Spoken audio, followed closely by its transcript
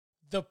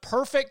The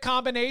perfect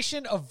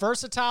combination of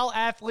versatile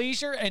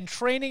athleisure and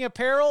training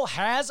apparel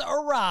has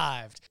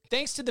arrived.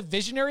 Thanks to the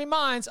visionary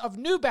minds of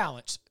New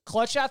Balance,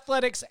 Clutch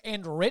Athletics,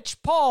 and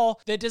Rich Paul,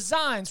 the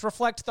designs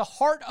reflect the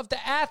heart of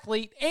the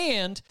athlete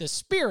and the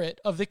spirit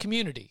of the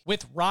community.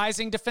 With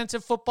rising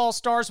defensive football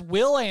stars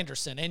Will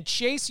Anderson and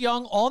Chase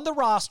Young on the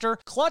roster,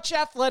 Clutch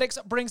Athletics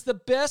brings the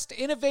best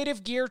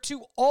innovative gear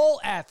to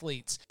all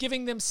athletes,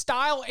 giving them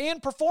style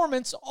and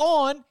performance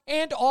on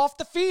and off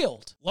the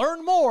field.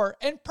 Learn more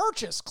and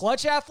purchase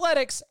Clutch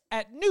Athletics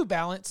at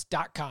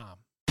newbalance.com.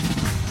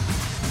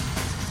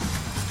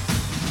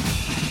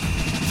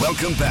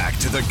 Welcome back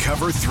to the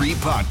Cover 3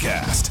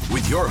 podcast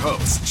with your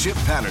hosts, Chip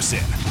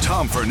Patterson,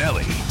 Tom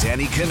Fornelli,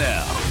 Danny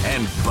Cannell,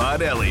 and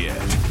Bud Elliott.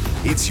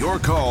 It's your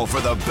call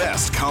for the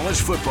best college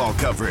football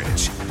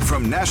coverage,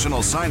 from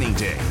National Signing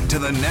Day to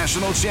the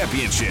National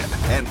Championship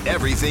and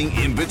everything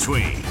in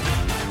between.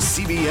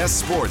 CBS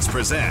Sports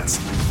presents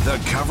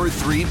the Cover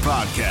 3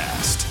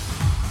 podcast.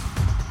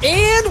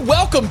 And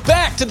welcome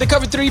back to the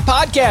Cover 3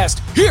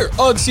 podcast here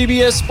on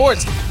CBS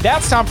Sports.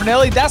 That's Tom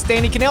Fornelli. That's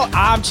Danny Cannell.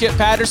 I'm Chip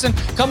Patterson,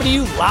 coming to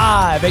you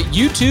live at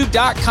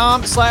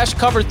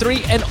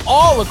youtube.com/cover3 and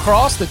all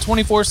across the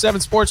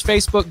 24/7 Sports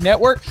Facebook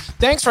network.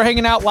 Thanks for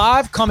hanging out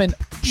live. Come and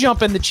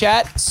jump in the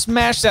chat.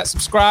 Smash that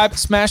subscribe.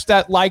 Smash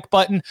that like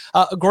button.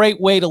 A great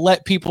way to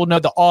let people know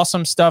the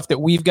awesome stuff that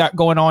we've got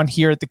going on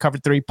here at the Cover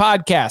 3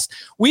 podcast.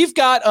 We've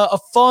got a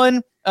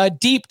fun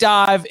deep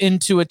dive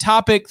into a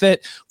topic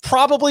that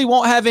probably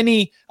won't have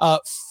any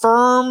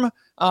firm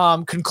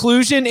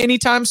conclusion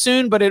anytime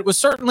soon, but it was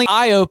certainly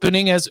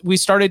eye-opening as we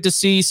started to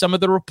see some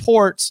of the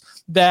reports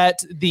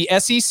that the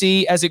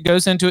SEC, as it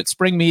goes into its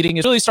spring meeting,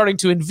 is really starting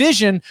to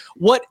envision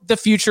what the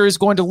future is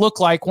going to look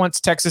like once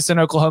Texas and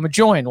Oklahoma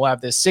join. We'll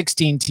have this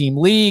 16-team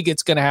league.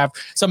 It's going to have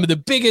some of the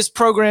biggest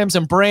programs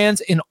and brands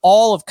in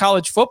all of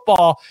college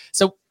football.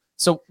 So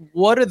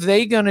what are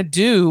they going to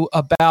do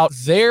about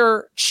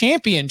their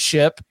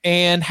championship,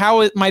 and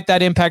how might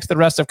that impact the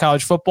rest of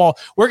college football?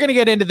 We're going to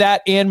get into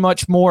that and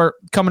much more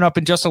coming up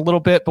in just a little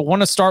bit, but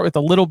want to start with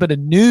a little bit of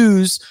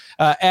news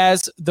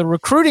as the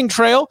recruiting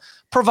trail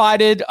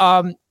provided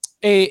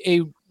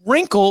a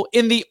wrinkle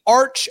in the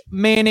Arch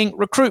Manning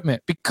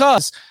recruitment,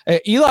 because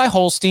Eli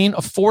Holstein,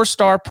 a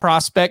four-star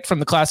prospect from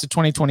the class of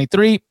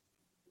 2023,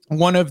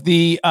 one of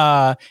the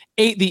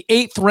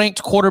eighth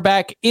ranked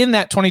quarterback in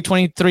that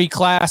 2023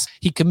 class.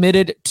 He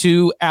committed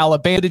to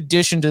Alabama in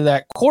addition to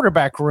that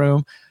quarterback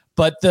room.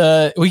 But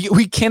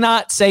we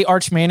cannot say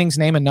Arch Manning's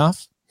name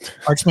enough.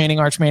 Arch Manning.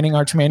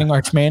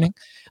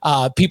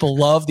 People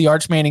love the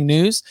Arch Manning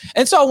news.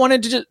 And so I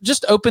wanted to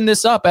just open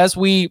this up as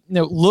we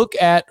look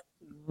at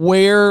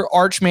where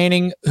Arch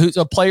Manning, who's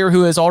a player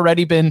who has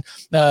already been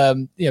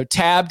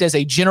tabbed as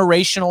a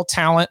generational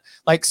talent,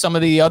 like some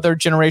of the other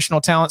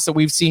generational talents that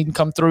we've seen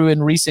come through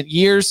in recent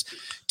years.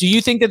 Do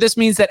you think that this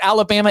means that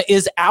Alabama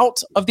is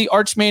out of the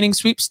Arch Manning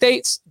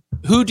sweepstakes?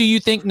 Who do you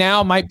think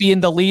now might be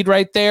in the lead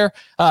right there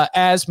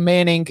as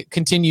Manning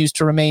continues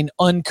to remain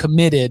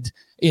uncommitted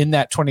in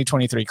that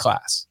 2023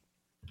 class?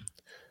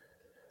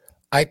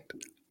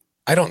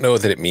 I don't know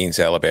that it means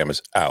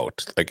Alabama's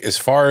out. Like, as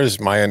far as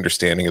my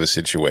understanding of the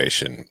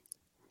situation,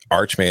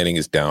 Arch Manning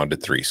is down to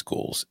 3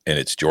 schools, and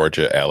it's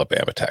Georgia,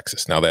 Alabama,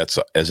 Texas. Now, that's,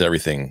 as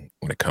everything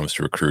when it comes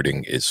to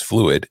recruiting is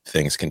fluid,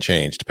 things can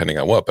change depending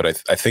on what.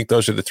 But I think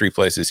those are the 3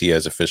 places he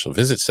has official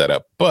visits set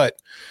up. But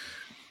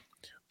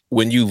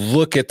when you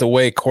look at the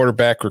way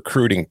quarterback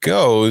recruiting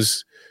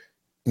goes,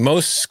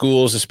 most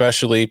schools,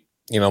 especially,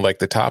 like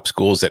the top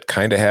schools that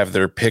kind of have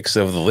their picks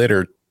of the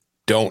litter,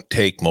 don't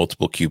take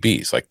multiple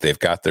QBs. Like, they've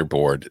got their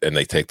board and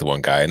they take the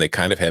one guy, and they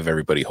kind of have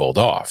everybody hold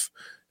off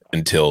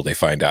until they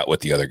find out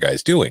what the other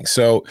guy's doing.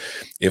 So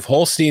if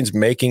Holstein's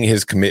making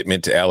his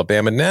commitment to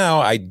Alabama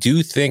now, I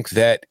do think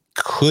that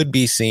could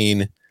be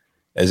seen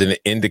as an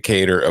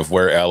indicator of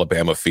where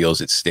Alabama feels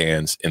it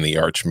stands in the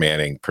Arch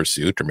Manning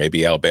pursuit, or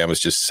maybe Alabama's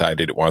just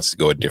decided it wants to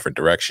go a different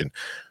direction.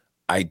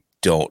 I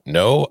don't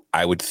know.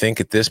 I would think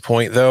at this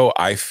point, though,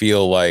 I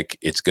feel like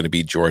it's going to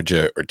be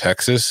Georgia or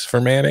Texas for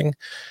Manning,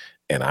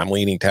 and I'm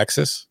leaning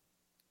Texas.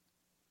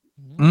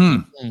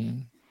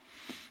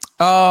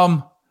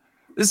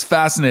 This is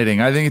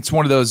fascinating. I think it's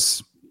one of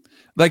those,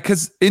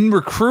 because in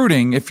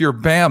recruiting, if you're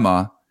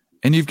Bama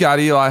and you've got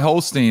Eli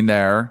Holstein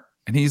there,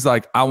 and he's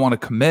like, I want to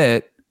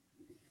commit,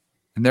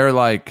 and they're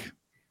like,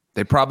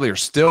 they probably are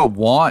still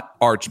want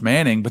Arch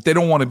Manning, but they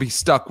don't want to be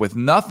stuck with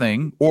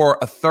nothing, or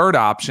a third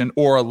option,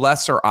 or a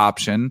lesser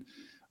option,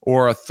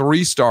 or a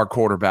 3-star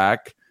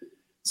quarterback.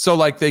 So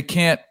they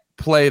can't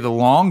play the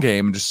long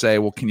game and just say,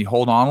 well, can you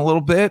hold on a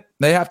little bit?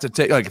 They have to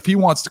take, if he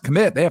wants to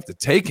commit, they have to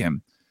take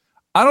him.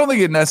 I don't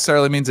think it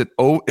necessarily means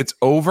it's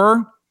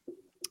over.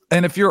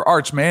 And if you're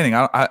Arch Manning,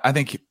 I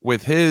think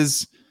with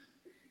his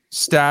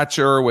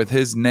stature, with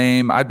his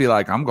name, I'd be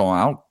like, I'm going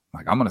out.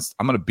 I'm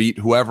gonna beat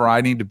whoever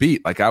I need to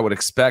beat. I would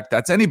expect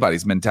that's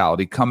anybody's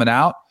mentality coming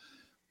out.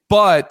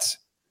 But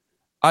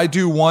I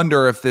do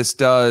wonder if this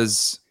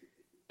does,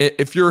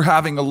 if you're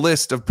having a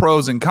list of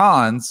pros and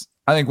cons,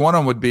 I think one of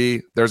them would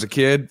be there's a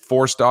kid,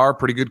 4-star,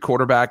 pretty good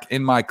quarterback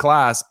in my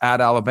class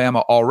at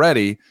Alabama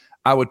already.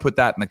 I would put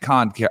that in the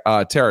con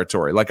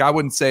territory. Like, I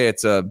wouldn't say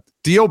it's a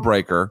deal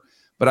breaker,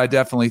 but I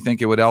definitely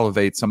think it would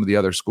elevate some of the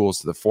other schools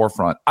to the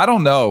forefront. I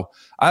don't know.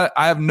 I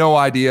have no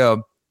idea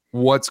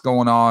what's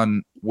going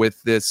on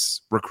with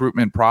this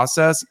recruitment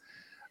process.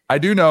 I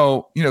do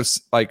know,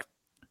 like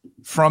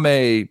from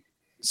a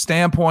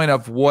standpoint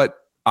of what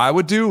I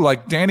would do,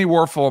 like Danny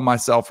Werfel and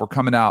myself were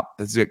coming out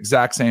at the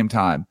exact same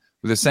time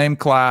with the same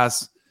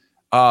class.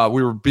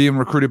 We were being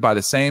recruited by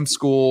the same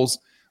schools.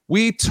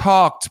 We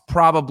talked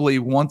probably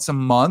once a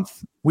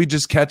month. We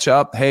just catch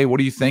up. Hey, what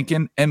are you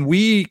thinking? And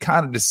we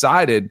kind of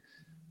decided,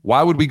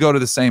 why would we go to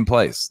the same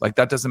place? Like,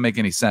 that doesn't make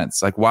any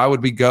sense. Like, why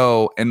would we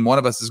go and one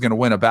of us is going to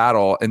win a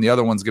battle and the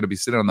other one's going to be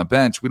sitting on the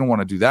bench? We don't want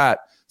to do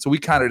that. So we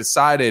kind of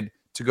decided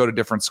to go to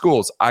different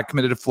schools. I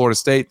committed to Florida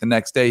State. The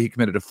next day he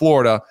committed to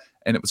Florida,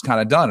 and it was kind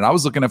of done. And I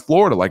was looking at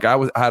Florida. Like, I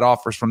had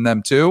offers from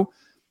them too.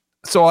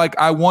 So, like,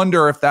 I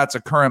wonder if that's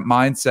a current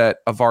mindset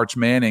of Arch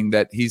Manning,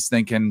 that he's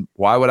thinking,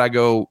 why would I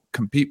go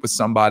compete with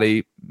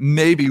somebody,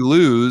 maybe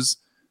lose,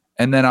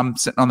 and then I'm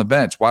sitting on the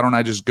bench? Why don't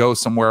I just go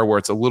somewhere where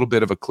it's a little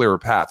bit of a clearer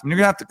path? I mean, you're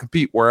going to have to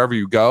compete wherever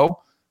you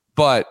go,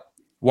 but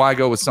why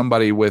go with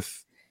somebody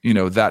with,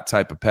 that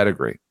type of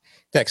pedigree?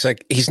 Yeah,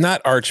 like, he's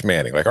not Arch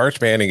Manning. Like, Arch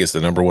Manning is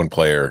the number one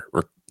player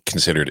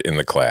considered in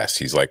the class.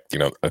 He's like,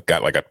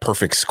 got like a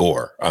perfect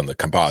score on the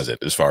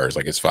composite as far as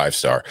like his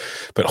 5-star.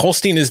 But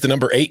Holstein is the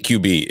number 8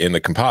 QB in the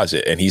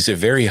composite, and he's a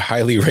very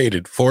highly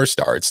rated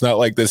 4-star. It's not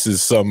like this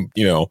is some,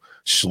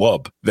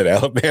 schlub that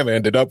Alabama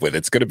ended up with.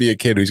 It's going to be a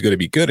kid who's going to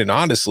be good. And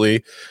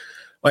honestly,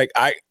 like,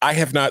 I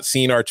have not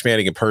seen Arch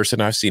Manning in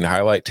person. I've seen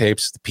highlight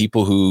tapes. The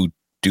people who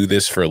do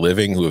this for a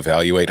living, who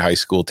evaluate high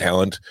school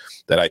talent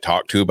that I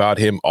talk to about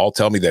him, all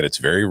tell me that it's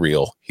very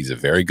real. He's a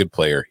very good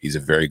player. He's a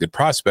very good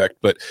prospect.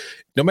 But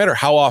no matter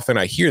how often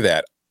I hear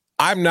that,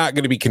 I'm not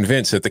going to be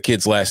convinced that the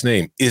kid's last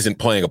name isn't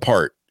playing a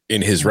part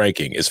in his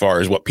ranking as far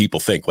as what people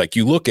think. Like,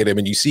 you look at him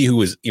and you see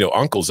who his,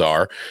 uncles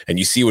are, and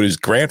you see what his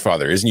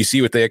grandfather is, and you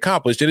see what they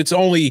accomplished. And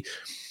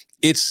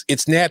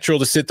it's natural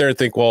to sit there and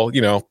think, well,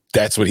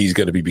 that's what he's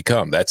going to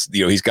become. That's,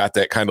 he's got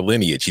that kind of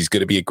lineage. He's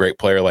going to be a great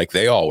player like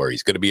they all were.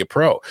 He's going to be a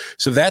pro.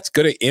 So that's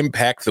going to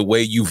impact the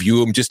way you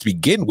view him just to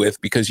begin with,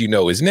 because you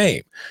know his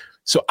name.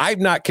 So I'm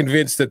not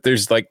convinced that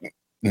there's like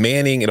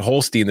Manning and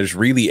Holstein, there's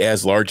really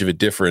as large of a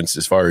difference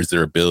as far as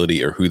their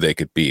ability or who they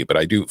could be. But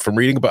I do, from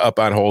reading up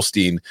on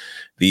Holstein,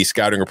 the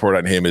scouting report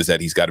on him is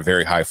that he's got a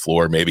very high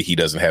floor. Maybe he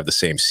doesn't have the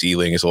same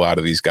ceiling as a lot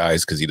of these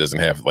guys because he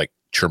doesn't have like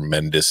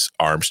tremendous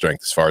arm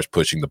strength as far as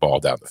pushing the ball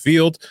down the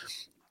field.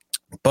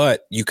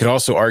 But you could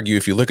also argue,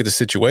 if you look at the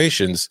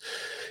situations,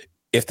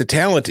 if the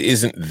talent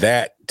isn't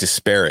that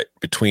disparate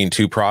between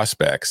two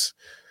prospects,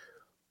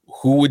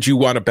 who would you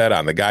want to bet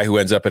on? The guy who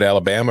ends up at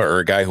Alabama or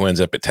a guy who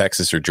ends up at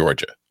Texas or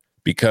Georgia?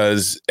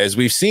 Because as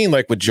we've seen,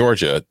 like with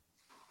Georgia,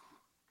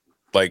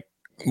 like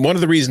one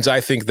of the reasons I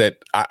think that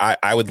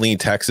I would lean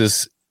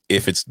Texas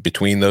if it's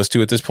between those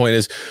two at this point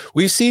is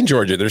we've seen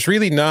Georgia. There's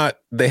really not,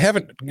 they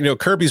haven't,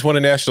 Kirby's won a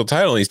national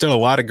title and he's done a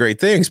lot of great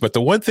things, but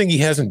the one thing he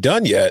hasn't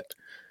done yet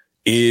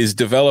is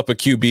develop a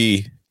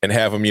QB and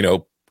have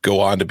him,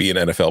 go on to be an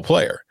NFL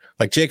player.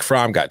 Like Jake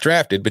Fromm got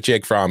drafted, but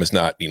Jake Fromm is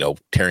not,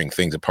 tearing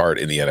things apart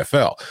in the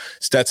NFL.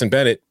 Stetson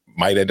Bennett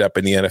might end up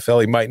in the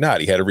NFL. He might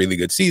not. He had a really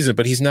good season,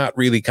 but he's not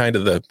really kind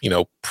of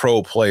the,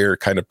 pro player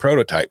kind of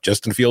prototype.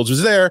 Justin Fields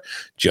was there.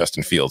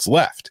 Justin Fields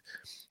left.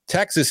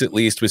 Texas, at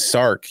least with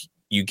Sark,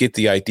 you get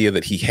the idea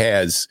that he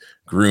has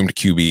groomed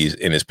QBs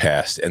in his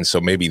past. And so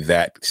maybe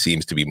that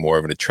seems to be more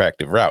of an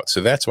attractive route.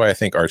 So that's why I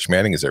think Arch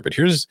Manning is there. But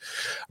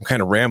I'm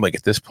kind of rambling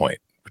at this point.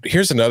 But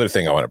here's another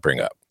thing I want to bring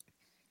up.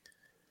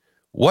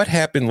 What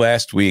happened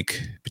last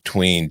week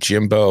between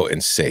Jimbo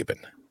and Saban?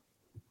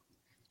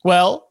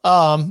 Well,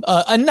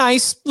 a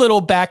nice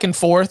little back and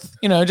forth,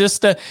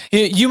 just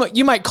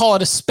you might call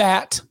it a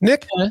spat.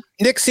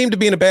 Nick seemed to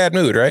be in a bad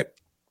mood, right?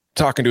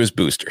 Talking to his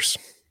boosters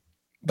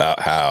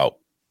about how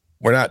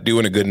we're not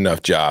doing a good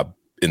enough job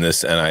in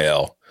this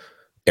NIL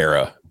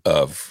era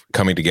of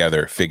coming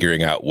together,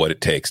 figuring out what it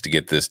takes to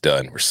get this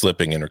done. We're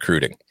slipping in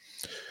recruiting.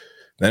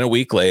 Then a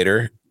week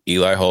later,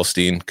 Eli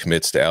Holstein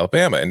commits to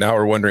Alabama. And now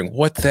we're wondering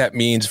what that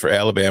means for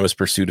Alabama's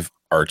pursuit of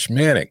Arch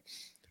Manning.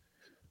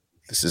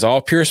 This is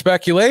all pure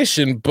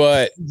speculation,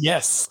 but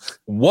yes,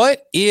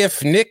 what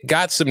if Nick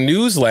got some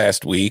news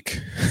last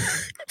week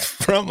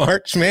from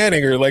Arch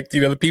Manning or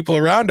the people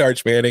around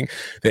Arch Manning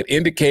that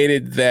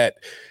indicated that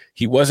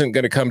he wasn't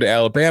going to come to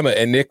Alabama,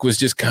 and Nick was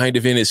just kind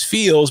of in his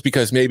feels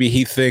because maybe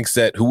he thinks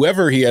that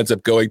whoever he ends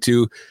up going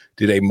to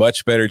did a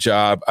much better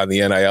job on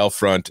the NIL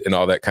front and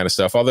all that kind of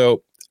stuff.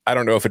 Although I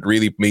don't know if it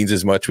really means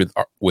as much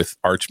with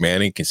Arch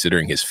Manning,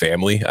 considering his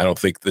family. I don't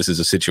think this is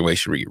a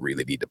situation where you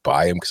really need to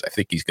buy him because I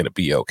think he's going to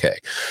be okay.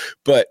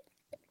 But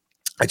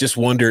I just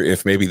wonder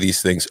if maybe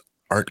these things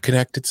aren't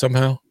connected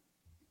somehow.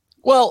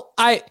 Well,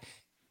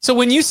 So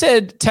when you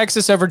said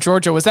Texas over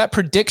Georgia, was that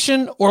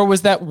prediction or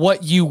was that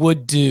what you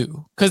would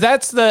do? Because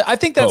I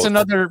think that's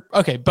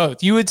both.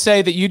 Both. You would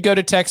say that you'd go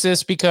to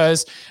Texas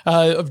because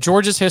of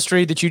Georgia's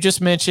history that you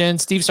just mentioned,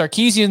 Steve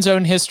Sarkisian's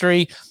own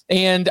history.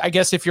 And I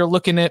guess if you're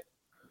looking at,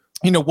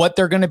 what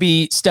they're going to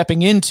be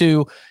stepping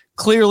into,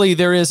 clearly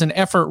there is an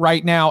effort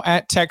right now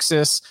at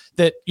Texas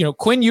that,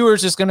 Quinn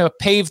Ewers is going to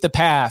pave the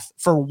path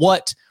for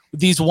what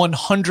these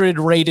 100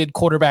 rated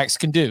quarterbacks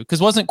can do. Because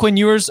wasn't Quinn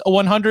Ewers a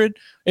 100,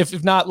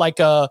 if not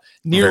like a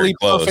nearly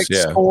perfect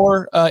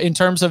score in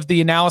terms of the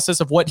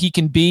analysis of what he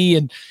can be,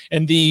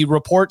 and the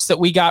reports that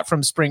we got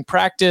from spring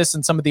practice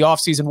and some of the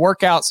offseason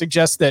workouts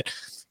suggest that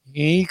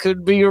he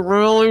could be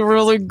really,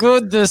 really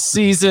good this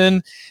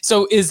season.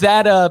 So is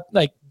that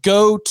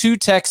go to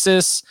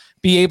Texas,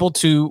 be able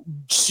to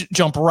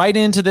jump right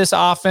into this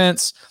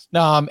offense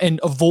and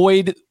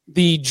avoid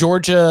the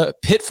Georgia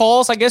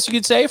pitfalls, I guess you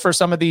could say, for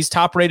some of these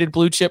top-rated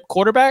blue-chip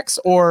quarterbacks?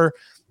 Or,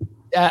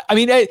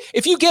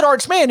 if you get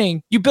Arch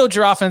Manning, you build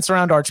your offense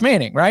around Arch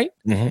Manning, right?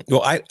 Mm-hmm.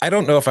 Well, I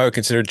don't know if I would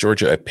consider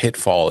Georgia a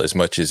pitfall as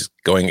much as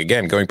going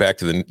back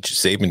to the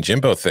Saban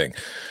Jimbo thing.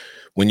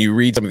 When you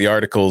read some of the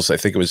articles, I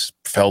think it was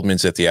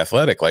Feldman's at The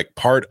Athletic, like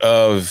part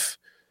of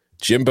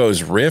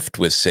Jimbo's rift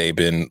with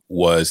Saban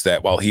was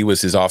that while he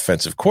was his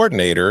offensive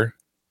coordinator,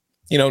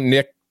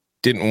 Nick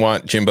didn't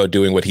want Jimbo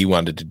doing what he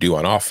wanted to do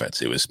on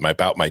offense. It was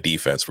about my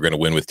defense. We're going to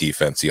win with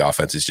defense. The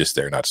offense is just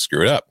there not to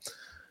screw it up.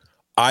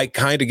 I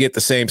kind of get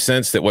the same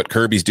sense that what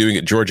Kirby's doing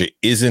at Georgia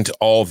isn't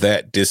all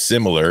that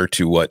dissimilar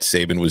to what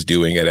Saban was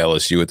doing at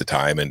LSU at the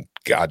time. And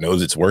God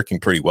knows it's working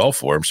pretty well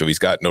for him. So he's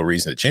got no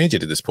reason to change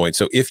it at this point.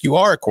 So if you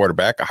are a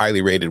quarterback, a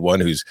highly rated one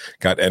who's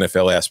got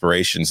NFL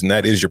aspirations, and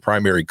that is your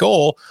primary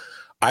goal,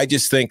 I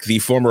just think the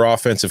former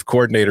offensive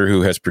coordinator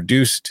who has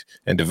produced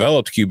and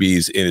developed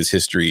QBs in his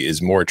history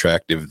is more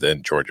attractive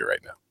than Georgia right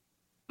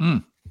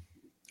now.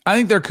 I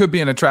think there could be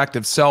an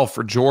attractive sell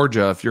for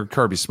Georgia if you're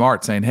Kirby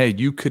Smart, saying, hey,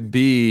 you could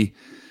be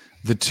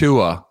the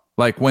Tua,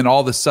 like when all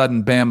of a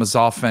sudden Bama's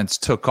offense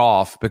took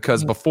off,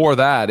 because before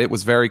that it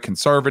was very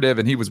conservative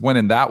and he was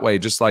winning that way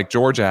just like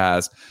Georgia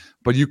has.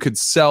 But you could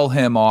sell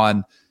him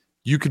on,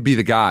 you could be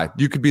the guy.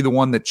 You could be the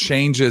one that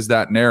changes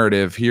that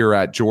narrative here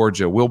at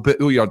Georgia.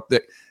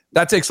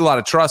 That takes a lot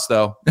of trust,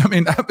 though.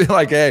 I'd be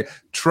like, hey,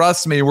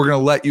 trust me, we're going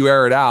to let you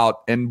air it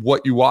out. And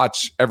what you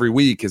watch every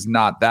week is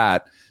not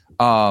that.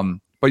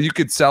 But you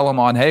could sell them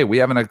on, hey, we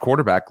haven't had a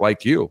quarterback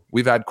like you.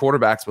 We've had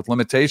quarterbacks with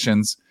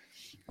limitations.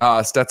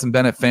 Stetson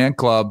Bennett fan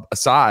club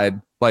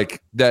aside,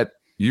 like that,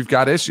 you've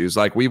got issues.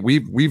 Like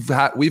we've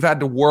had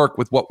to work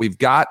with what we've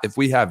got. If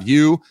we have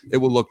you, it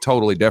will look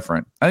totally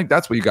different. I think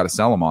that's what you got to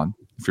sell them on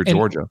if you're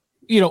Georgia.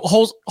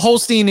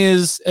 Holstein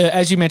is,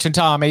 as you mentioned,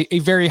 Tom, a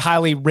very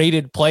highly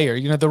rated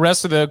player. The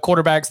rest of the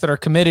quarterbacks that are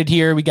committed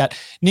here, we got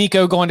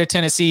Nico going to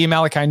Tennessee,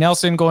 Malachi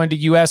Nelson going to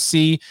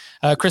USC,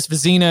 Chris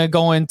Vizina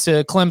going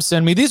to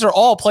Clemson. These are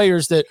all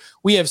players that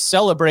we have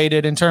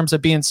celebrated in terms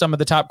of being some of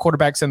the top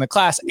quarterbacks in the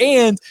class.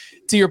 And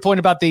to your point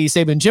about the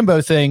Saban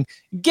Jimbo thing,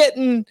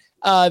 getting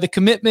the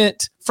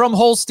commitment from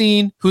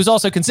Holstein, who's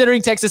also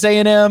considering Texas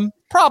A&M,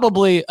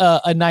 probably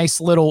a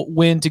nice little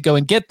win to go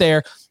and get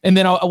there. And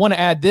then I want to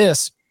add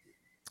this.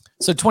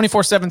 So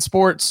 24/7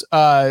 Sports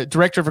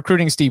Director of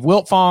Recruiting Steve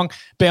Wiltfong,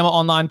 Bama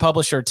Online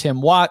publisher Tim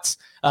Watts,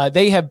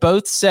 they have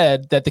both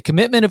said that the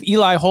commitment of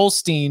Eli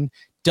Holstein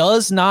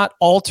does not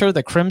alter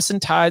the Crimson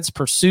Tide's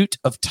pursuit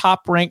of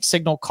top-ranked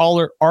signal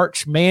caller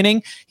Arch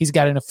Manning. He's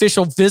got an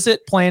official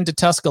visit planned to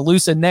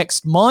Tuscaloosa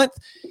next month.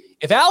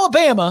 If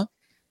Alabama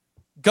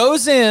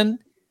goes in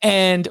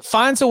and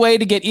finds a way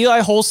to get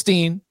Eli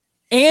Holstein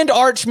and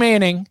Arch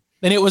Manning,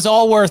 then it was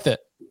all worth it.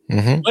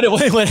 Mm-hmm.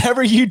 But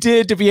whatever you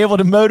did to be able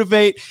to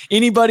motivate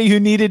anybody who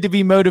needed to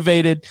be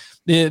motivated,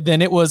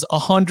 then it was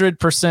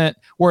 100%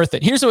 worth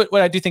it. Here's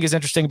what I do think is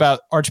interesting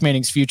about Arch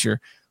Manning's future.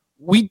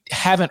 We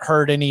haven't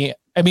heard any.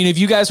 Have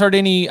you guys heard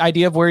any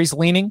idea of where he's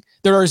leaning?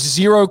 There are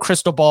zero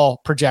crystal ball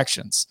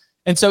projections.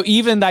 And so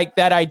even like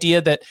that idea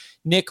that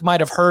Nick might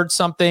have heard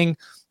something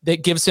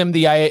that gives him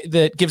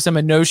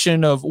a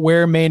notion of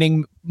where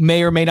Manning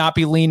may or may not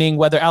be leaning,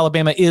 whether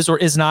Alabama is or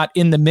is not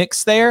in the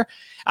mix there.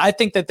 I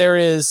think that there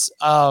is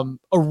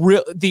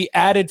the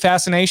added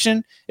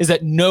fascination is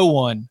that no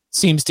one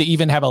seems to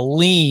even have a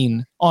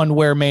lean on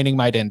where Manning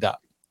might end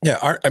up.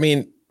 Yeah.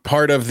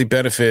 Part of the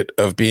benefit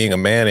of being a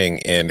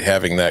Manning and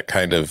having that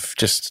kind of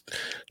just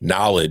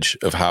knowledge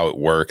of how it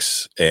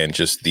works and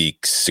just the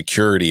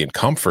security and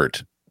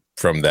comfort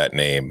from that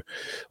name,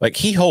 like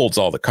he holds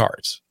all the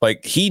cards.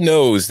 Like he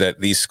knows that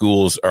these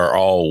schools are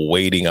all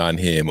waiting on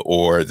him,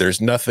 or there's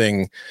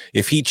nothing.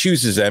 If he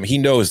chooses them, he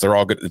knows they're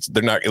all good.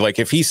 They're not like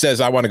if he says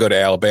I want to go to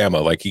Alabama,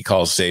 like he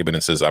calls Saban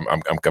and says I'm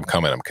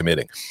coming, I'm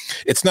committing.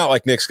 It's not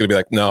like Nick's going to be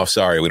like, no,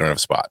 sorry, we don't have a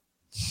spot.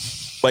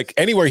 Like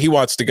anywhere he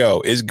wants to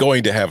go is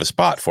going to have a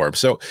spot for him.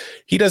 So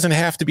he doesn't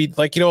have to be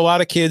like, a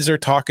lot of kids are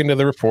talking to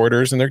the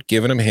reporters and they're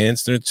giving him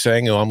hints. They're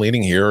saying, I'm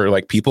leaning here, or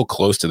like people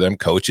close to them,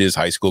 coaches,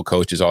 high school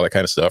coaches, all that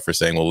kind of stuff are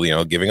saying,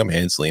 well, giving him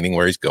hints, leaning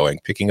where he's going,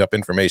 picking up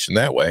information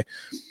that way.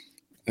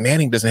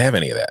 Manning doesn't have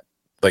any of that.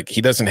 Like,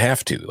 he doesn't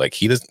have to. Like,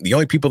 he doesn't. The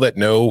only people that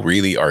know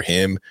really are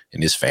him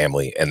and his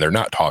family, and they're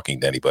not talking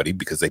to anybody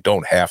because they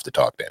don't have to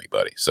talk to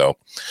anybody. So,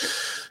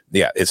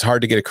 yeah, it's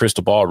hard to get a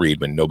crystal ball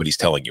read when nobody's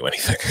telling you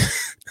anything.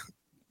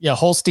 Yeah,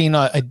 Holstein,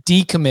 a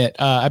decommit,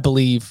 I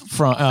believe,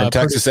 from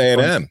Texas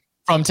A&M.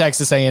 From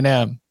Texas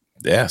A&M.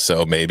 Yeah,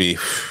 so maybe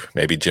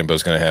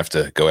Jimbo's going to have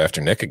to go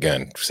after Nick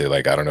again. Say,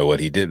 like, I don't know what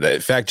he did.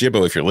 In fact,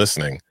 Jimbo, if you're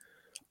listening,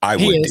 I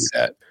would do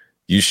that.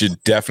 You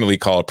should definitely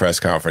call a press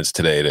conference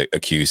today to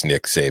accuse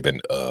Nick Saban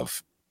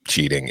of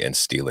cheating and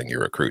stealing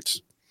your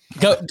recruits.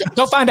 Go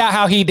find out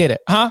how he did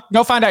it, huh?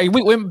 Go find out.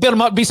 We build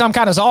him up to be some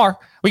kind of czar.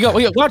 Why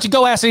don't you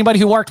go ask anybody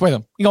who worked with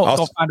him? Go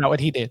find out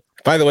what he did.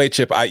 By the way,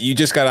 Chip, you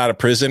just got out of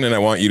prison, and I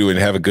want you to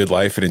have a good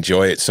life and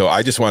enjoy it. So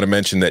I just want to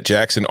mention that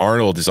Jackson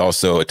Arnold is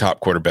also a top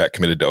quarterback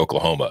committed to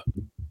Oklahoma.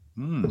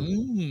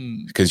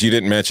 Because you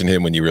didn't mention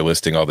him when you were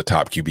listing all the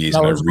top QBs.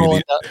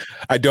 And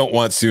I don't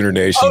want Sooner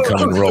Nation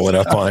coming rolling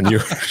up on you.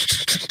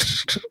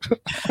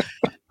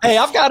 Hey,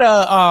 I've got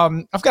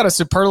a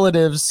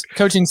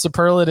coaching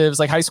superlatives,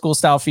 like high school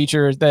style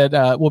feature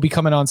that will be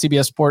coming on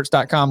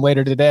CBSSports.com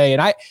later today.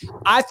 And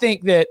I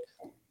think that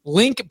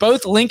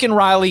both Lincoln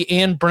Riley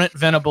and Brent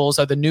Venables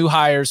are the new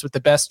hires with the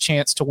best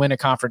chance to win a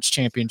conference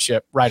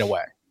championship right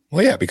away.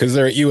 Well, yeah, because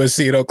they're at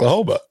USC in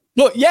Oklahoma.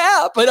 Well,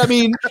 yeah, but I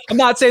mean, I'm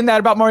not saying that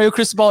about Mario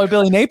Cristobal or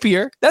Billy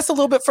Napier. That's a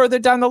little bit further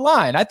down the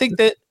line. I think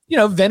that,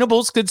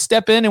 Venables could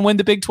step in and win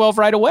the Big 12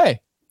 right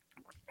away.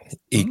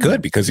 He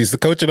could, because he's the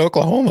coach at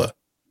Oklahoma,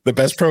 the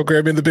best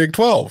program in the Big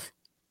 12.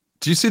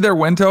 Do you see their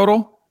win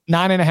total?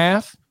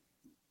 9.5.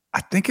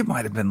 I think it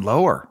might have been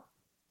lower.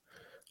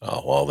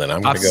 Oh, well, then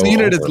I've seen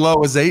it as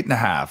low as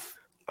 8.5.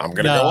 I'm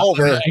going to go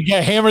over.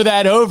 Yeah, hammer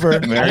that over.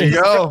 There you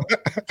go.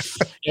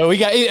 We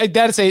got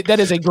that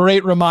is a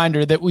great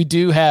reminder that we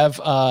do have.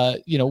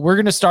 We're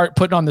going to start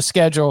putting on the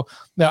schedule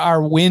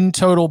our win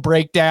total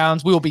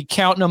breakdowns. We will be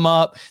counting them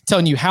up,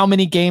 telling you how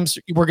many games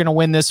we're going to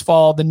win this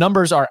fall. The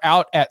numbers are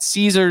out at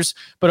Caesars,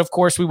 but of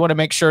course, we want to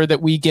make sure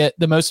that we get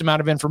the most amount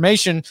of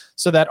information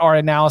so that our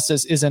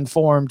analysis is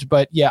informed.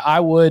 But yeah, I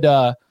would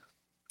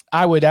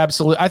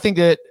absolutely. I think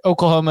that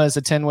Oklahoma is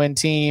a 10-win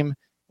team.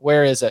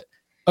 Where is it?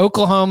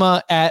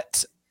 Oklahoma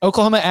at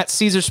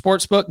Caesars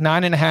Sportsbook,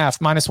 9.5,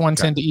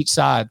 -110 to each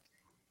side.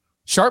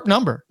 Sharp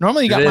number.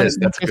 Normally you got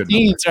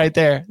 -15s right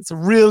there. It's a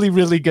really,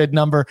 really good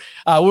number.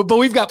 But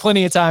we've got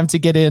plenty of time to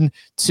get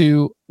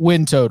into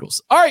win totals.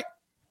 All right.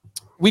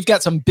 We've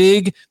got some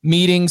big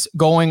meetings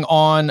going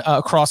on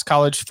across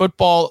college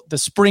football. The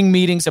spring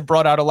meetings have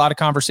brought out a lot of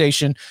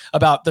conversation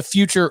about the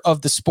future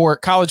of the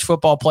sport, college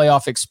football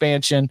playoff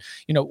expansion,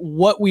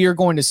 what we are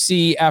going to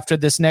see after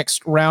this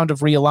next round of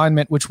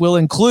realignment, which will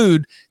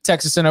include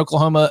Texas and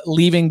Oklahoma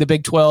leaving the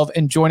Big 12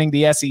 and joining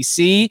the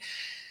SEC.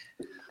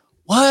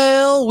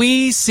 Well,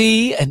 we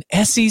see an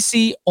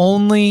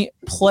SEC-only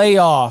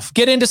playoff.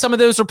 Get into some of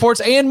those reports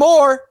and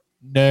more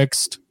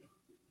next.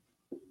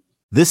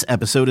 This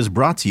episode is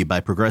brought to you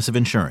by Progressive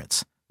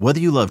Insurance. Whether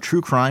you love true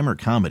crime or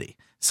comedy,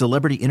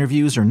 celebrity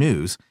interviews or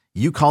news,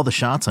 you call the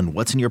shots on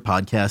what's in your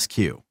podcast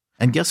queue.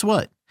 And guess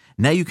what?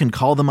 Now you can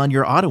call them on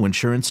your auto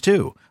insurance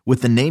too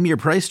with the Name Your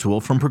Price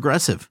tool from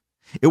Progressive.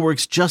 It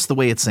works just the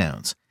way it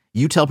sounds.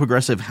 You tell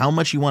Progressive how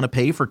much you want to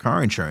pay for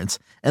car insurance,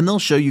 and they'll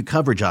show you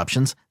coverage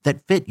options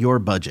that fit your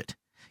budget.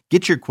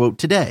 Get your quote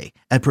today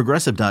at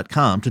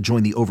Progressive.com to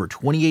join the over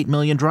 28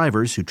 million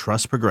drivers who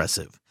trust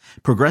Progressive.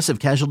 Progressive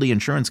Casualty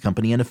Insurance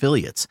Company and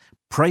Affiliates.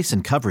 Price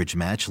and coverage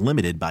match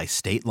limited by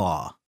state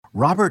law.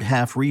 Robert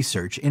Half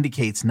research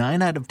indicates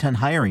 9 out of 10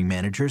 hiring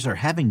managers are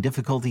having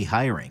difficulty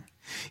hiring.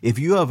 If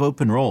you have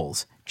open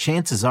roles,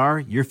 chances are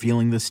you're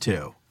feeling this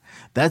too.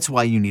 That's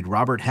why you need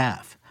Robert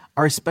Half.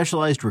 Our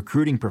specialized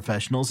recruiting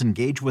professionals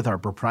engage with our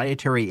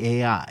proprietary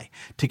AI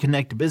to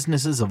connect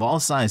businesses of all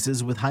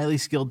sizes with highly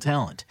skilled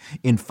talent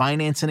in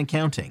finance and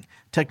accounting,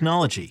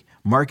 technology,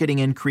 marketing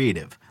and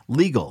creative,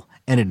 legal,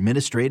 and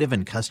administrative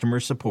and customer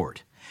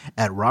support.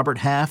 At Robert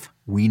Half,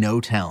 we know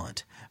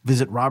talent.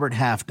 Visit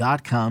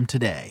roberthalf.com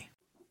today.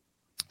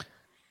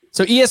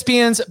 So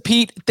ESPN's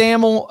Pete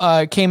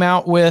Thamel came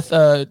out with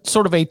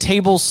sort of a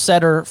table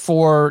setter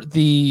for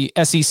the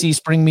SEC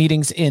spring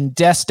meetings in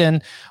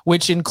Destin,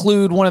 which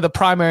include one of the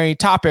primary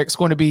topics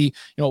going to be,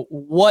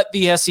 what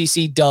the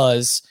SEC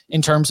does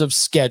in terms of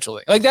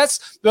scheduling.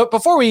 But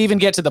before we even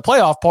get to the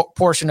playoff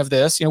portion of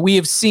this, we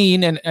have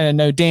seen, and I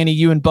know Danny,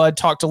 you and Bud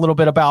talked a little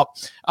bit about,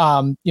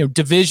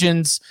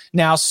 divisions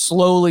now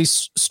slowly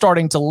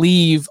starting to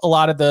leave a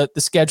lot of the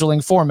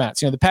scheduling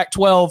formats. The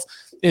Pac-12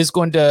 is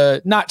going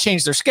to not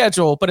change their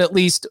schedule, but at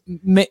least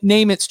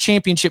name its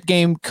championship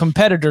game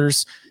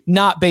competitors,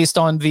 not based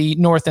on the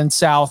North and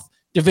South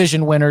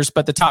division winners,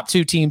 but the top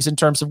 2 teams in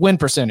terms of win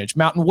percentage.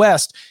 Mountain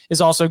West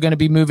is also going to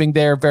be moving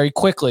there very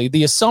quickly.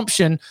 The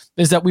assumption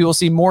is that we will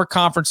see more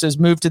conferences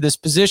move to this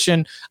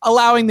position,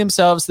 allowing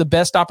themselves the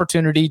best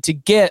opportunity to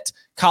get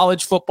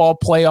college football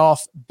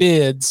playoff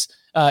bids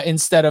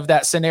instead of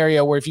that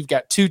scenario where if you've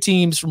got 2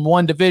 teams from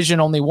one division,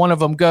 only one of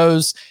them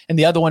goes, and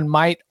the other one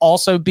might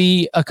also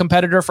be a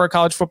competitor for a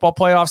college football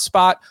playoff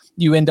spot,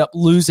 you end up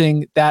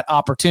losing that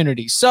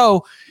opportunity.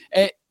 So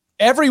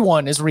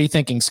everyone is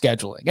rethinking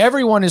scheduling.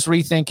 Everyone is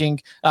rethinking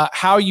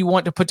how you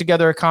want to put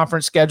together a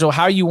conference schedule,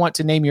 how you want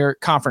to name your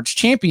conference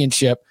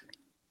championship.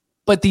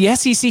 But the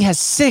SEC has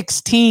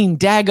 16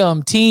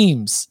 daggum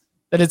teams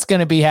that it's going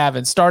to be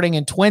having starting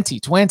in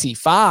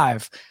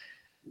 2025.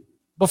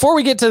 Before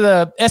we get to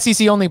the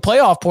SEC only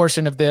playoff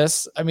portion of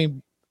this, I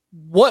mean,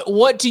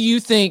 what do you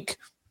think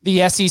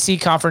the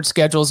SEC conference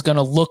schedule is going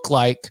to look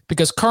like?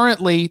 Because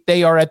currently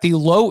they are at the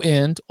low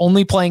end,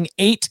 only playing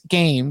 8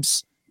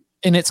 games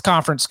in its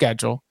conference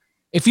schedule.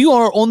 If you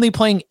are only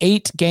playing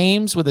 8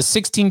 games with a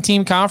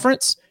 16-team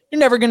conference, you're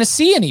never going to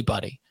see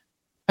anybody.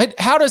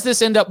 How does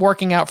this end up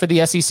working out for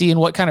the SEC, and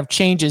what kind of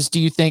changes do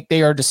you think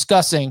they are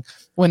discussing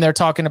when they're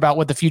talking about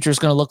what the future is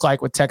going to look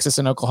like with Texas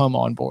and Oklahoma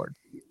on board?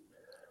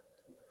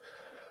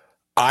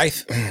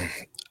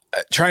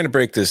 Trying to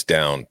break this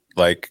down,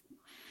 like,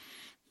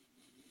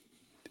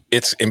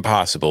 it's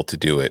impossible to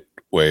do it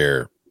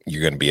where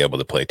you're going to be able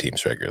to play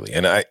teams regularly.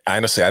 And I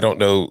honestly, I don't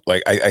know.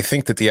 Like, I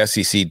think that the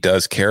SEC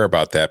does care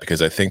about that,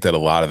 because I think that a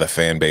lot of the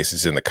fan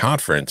bases in the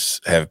conference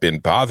have been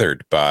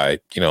bothered by,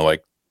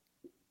 like,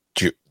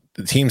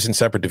 the teams in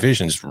separate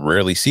divisions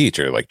rarely see each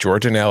other. Like,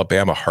 Georgia and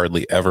Alabama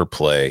hardly ever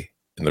play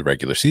in the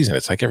regular season.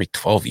 It's like every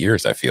 12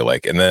 years, I feel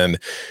like. And then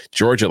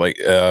Georgia, like,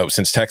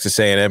 since Texas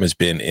A&M has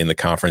been in the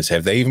conference,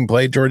 have they even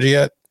played Georgia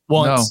yet?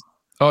 Once.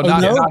 No.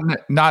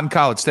 Not in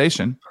College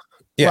Station.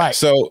 Yeah. Right.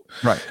 So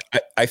right.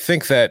 I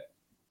think that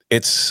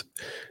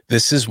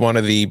this is one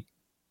of the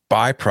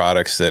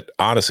byproducts that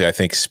honestly I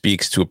think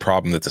speaks to a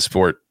problem that the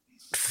sport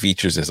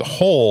features as a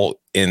whole,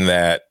 in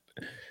that,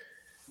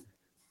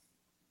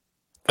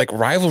 like,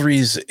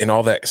 rivalries and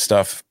all that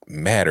stuff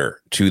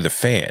matter to the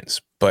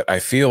fans. But I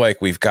feel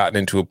like we've gotten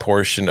into a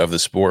portion of the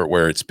sport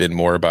where it's been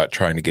more about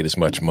trying to get as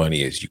much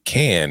money as you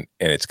can,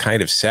 and it's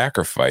kind of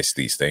sacrificed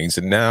these things.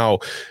 And now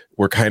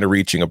we're kind of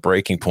reaching a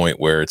breaking point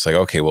where it's like,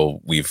 okay, well,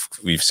 we've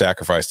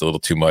sacrificed a little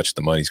too much.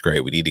 The money's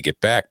great. We need to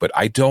get back. But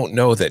I don't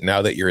know that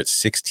now that you're at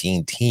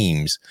 16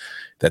 teams,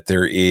 that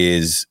there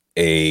is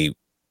a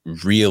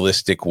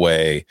realistic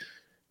way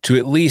to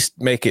at least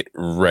make it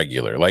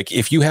regular. Like,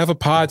 if you have a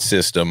pod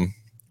system,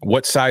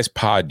 what size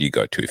pod do you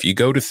go to? If you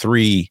go to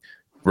 3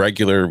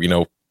 regular,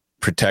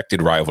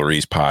 protected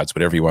rivalries pods,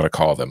 whatever you want to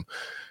call them,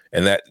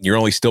 and that you're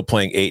only still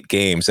playing 8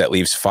 games, that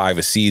leaves 5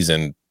 a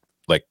season,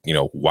 like,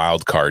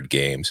 wild card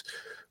games.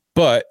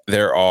 But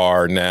there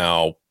are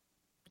now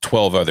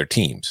 12 other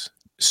teams.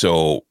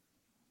 So,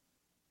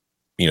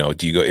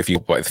 do you go, if you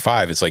play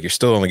 5, it's like you're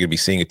still only going to be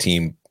seeing a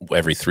team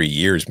every 3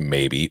 years,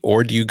 maybe,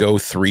 or do you go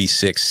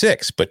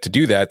 3-6-6? But to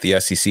do that, the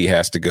SEC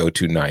has to go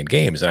to 9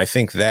 games. And I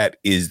think that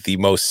is the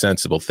most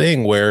sensible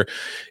thing, where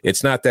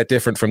it's not that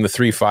different from the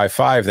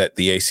 3-5-5 that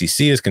the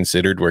ACC is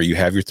considered, where you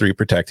have your 3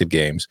 protected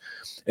games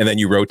and then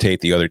you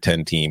rotate the other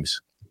 10 teams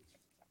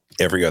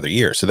every other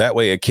year. So that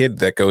way, a kid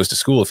that goes to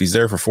school, if he's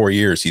there for 4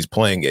 years, he's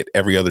playing at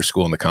every other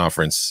school in the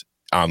conference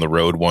on the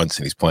road once,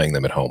 and he's playing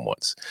them at home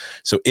once.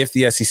 So if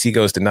the SEC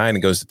goes to 9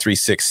 and goes to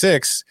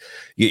 3-6-6,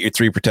 you get your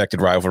 3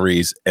 protected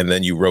rivalries, and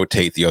then you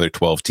rotate the other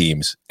 12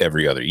 teams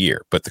every other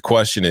year. But the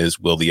question is,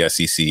 will the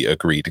SEC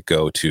agree to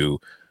go to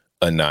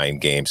a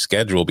 9-game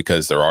schedule?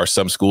 Because there are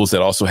some schools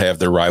that also have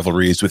their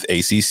rivalries with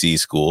ACC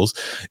schools,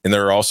 and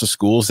there are also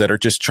schools that are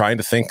just trying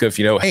to think of,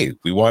 hey,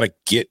 we want to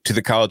get to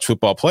the college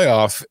football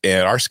playoff,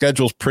 and our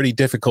schedule is pretty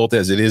difficult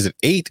as it is at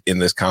 8 in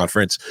this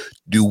conference.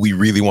 Do we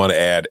really want to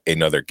add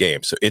another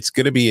game? So it's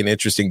going to be an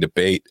interesting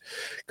debate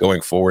going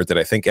forward that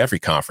I think every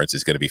conference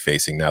is going to be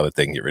facing now that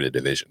they can get rid of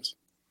divisions.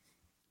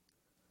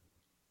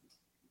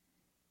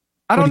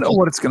 I don't know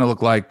what it's going to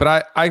look like,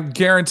 but I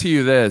guarantee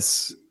you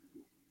this.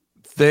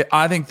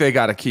 I think they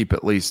got to keep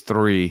at least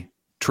 3,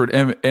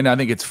 and I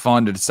think it's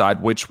fun to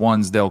decide which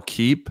ones they'll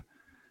keep.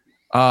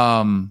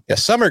 Some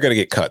are going to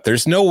get cut.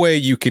 There's no way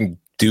you can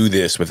do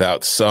this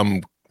without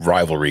some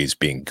rivalries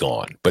being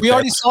gone. But we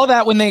already saw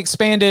that when they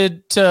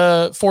expanded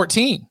to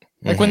 14.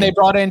 Like, when they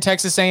brought in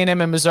Texas A&M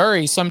and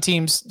Missouri, some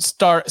teams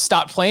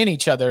stopped playing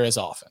each other as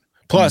often.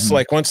 Plus,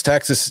 like, once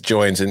Texas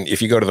joins, and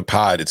if you go to the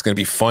pod, it's going to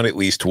be fun at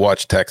least to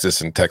watch Texas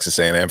and Texas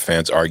A&M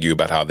fans argue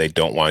about how they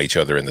don't want each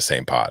other in the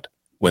same pod,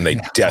 when they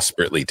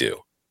desperately do.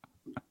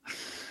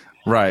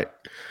 Right.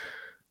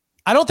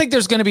 I don't think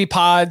there's going to be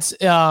pods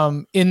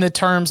in the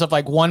terms of,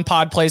 like, one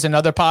pod plays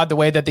another pod the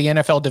way that the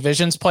NFL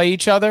divisions play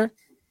each other.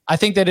 I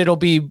think that it'll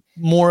be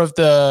more of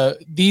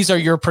these are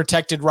your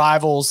protected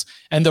rivals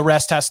and the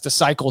rest has to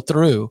cycle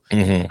through.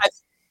 Mm-hmm.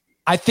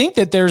 I think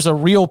that there's a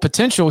real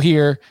potential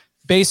here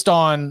based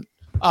on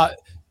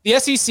the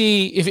SEC.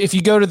 If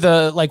you go to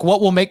the, like,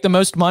 what will make the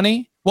most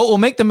money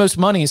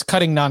is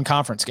cutting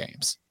non-conference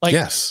games. Like,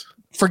 yes.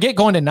 Forget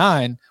going to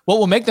 9. What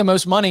will make the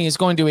most money is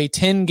going to a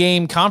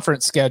 10-game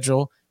conference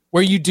schedule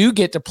where you do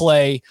get to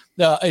play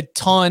a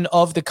ton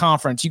of the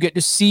conference. You get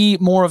to see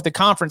more of the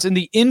conference, and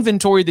the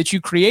inventory that you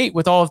create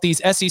with all of these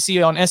SEC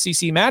on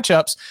SEC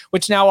matchups,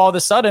 which now all of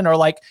a sudden are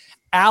like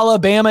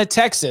Alabama,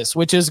 Texas,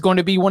 which is going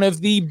to be one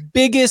of the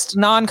biggest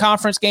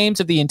non-conference games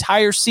of the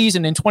entire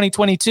season in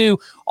 2022.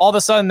 All of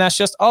a sudden, that's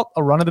just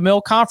a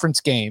run-of-the-mill conference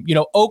game.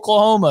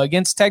 Oklahoma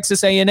against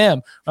Texas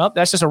A&M. Well,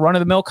 that's just a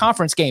run-of-the-mill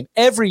conference game.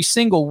 Every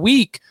single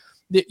week,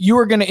 you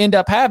are going to end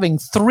up having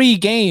 3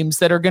 games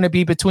that are going to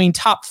be between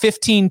top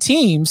 15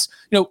 teams,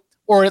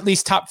 or at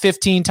least top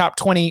 15, top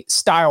 20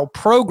 style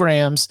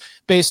programs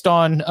based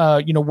on,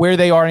 where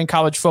they are in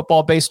college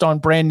football based on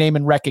brand name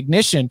and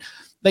recognition.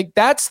 Like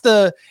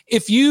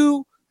if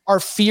you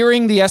are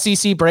fearing the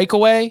SEC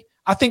breakaway,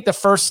 I think the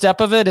first step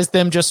of it is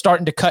them just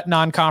starting to cut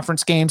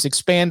non-conference games,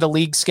 expand the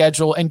league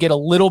schedule, and get a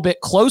little bit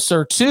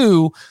closer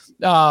to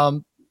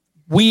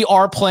we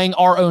are playing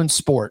our own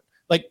sport.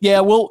 Like, yeah,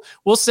 we'll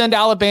send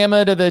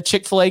Alabama to the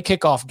Chick-fil-A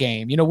kickoff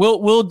game.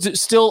 We'll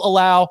still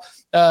allow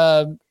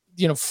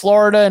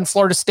Florida and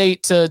Florida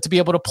State to be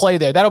able to play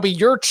there. That'll be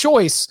your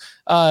choice,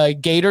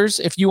 Gators,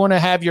 if you want to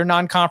have your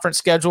non-conference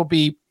schedule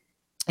be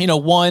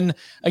one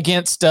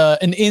against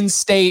an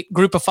in-state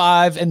group of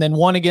 5 and then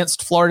one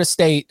against Florida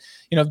State.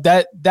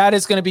 That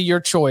is going to be your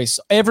choice.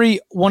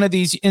 Every one of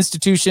these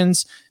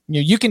institutions,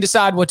 you can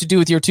decide what to do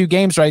with your 2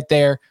 games right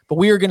there, but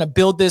we are going to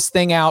build this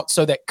thing out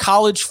so that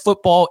college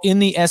football in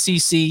the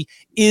SEC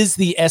is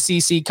the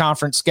SEC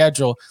conference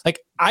schedule.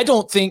 Like, I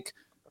don't think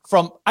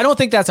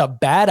that's a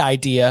bad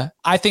idea.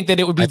 I think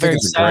that it would be very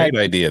it's a great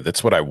idea.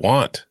 That's what I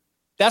want.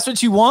 That's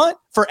what you want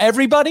for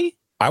everybody?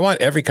 I want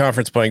every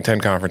conference playing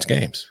 10 conference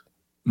games.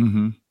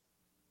 Mm-hmm.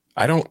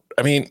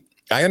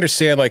 I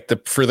understand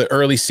for the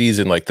early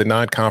season, like the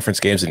non-conference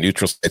games and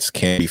neutral sites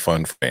can be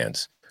fun for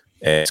fans,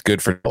 and it's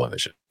good for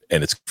television,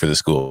 and it's good for the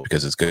school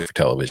because it's good for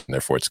television.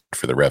 Therefore, it's good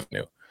for the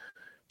revenue.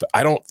 But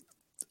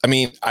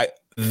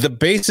the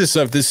basis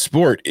of this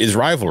sport is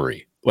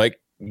rivalry. Like,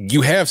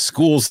 you have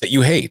schools that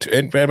you hate,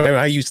 and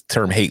I use the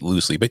term hate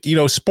loosely, but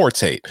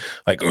sports hate.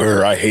 Like,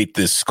 I hate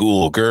this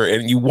school,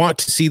 and you want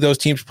to see those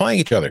teams playing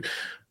each other.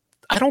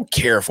 I don't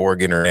care if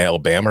Oregon or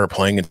Alabama are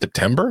playing in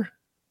September.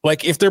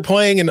 Like, if they're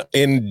playing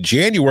in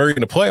January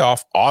in a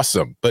playoff,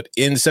 awesome. But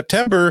in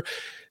September,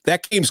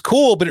 that game's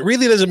cool, but it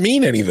really doesn't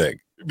mean anything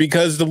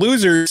because the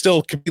loser is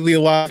still completely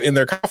alive in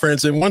their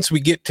conference. And once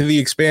we get to the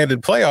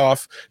expanded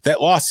playoff,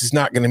 that loss is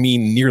not going to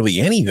mean nearly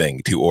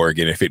anything to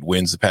Oregon if it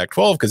wins the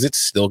Pac-12 because it's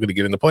still going to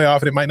get in the playoff,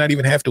 and it might not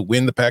even have to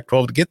win the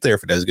Pac-12 to get there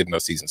if it has a good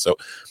enough season. So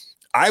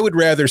I would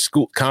rather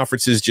school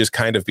conferences just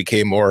kind of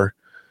became more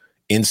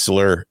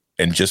insular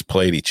and just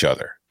played each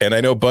other. And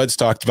I know Bud's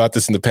talked about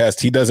this in the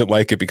past. He doesn't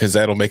like it because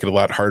that'll make it a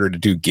lot harder to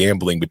do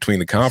gambling between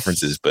the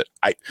conferences, but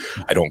I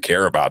don't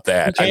care about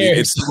that. I mean,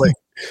 it's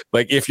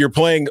like if you're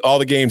playing all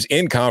the games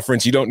in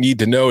conference, you don't need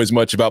to know as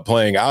much about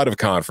playing out of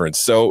conference.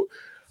 So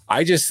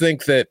I just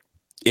think that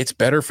it's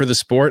better for the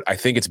sport. I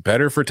think it's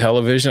better for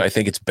television. I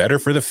think it's better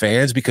for the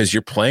fans because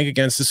you're playing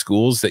against the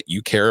schools that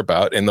you care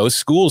about. And those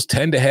schools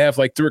tend to have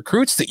like the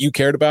recruits that you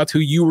cared about who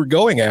you were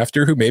going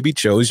after, who maybe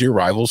chose your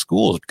rival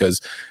schools,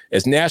 because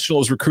as national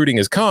as recruiting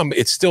has come,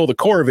 it's still the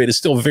core of it is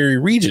still very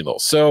regional.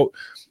 So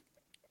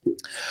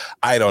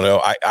I don't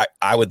know.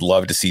 I would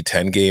love to see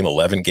 10 game,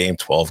 11 game,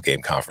 12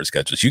 game conference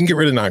schedules. You can get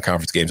rid of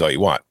non-conference games all you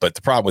want, but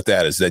the problem with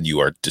that is then you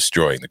are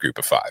destroying the group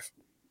of 5.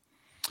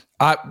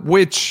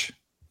 Which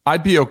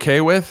I'd be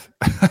okay with,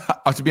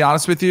 to be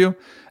honest with you,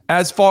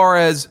 as far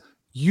as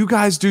you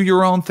guys do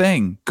your own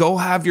thing. Go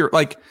have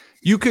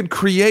you could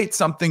create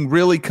something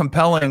really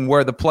compelling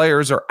where the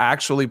players are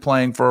actually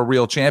playing for a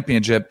real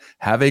championship,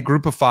 have a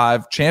group of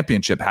 5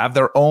 championship, have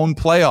their own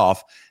playoff,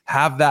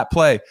 have that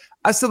play.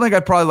 I still think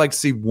I'd probably like to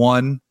see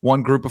one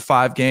group of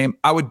 5 game.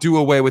 I would do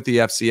away with the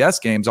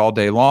FCS games all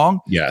day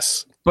long.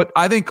 Yes. But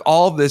I think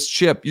all of this,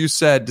 Chip, you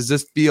said, does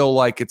this feel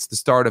like it's the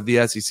start of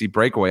the SEC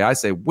breakaway? I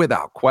say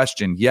without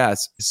question,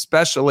 yes,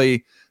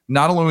 especially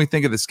not only when we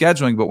think of the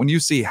scheduling, but when you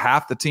see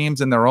half the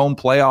teams in their own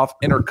playoff,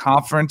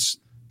 interconference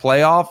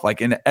playoff, like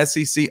in an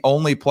SEC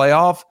only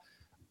playoff.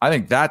 I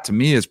think that to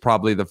me is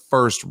probably the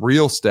first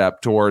real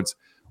step towards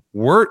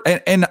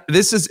and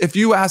this is, if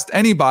you asked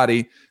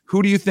anybody,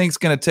 who do you think is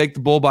going to take the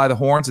bull by the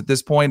horns at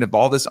this point of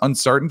all this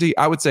uncertainty?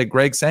 I would say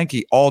Greg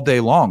Sankey all day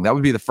long. That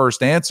would be the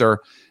first answer.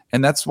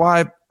 And that's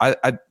why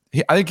I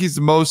think he's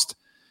the most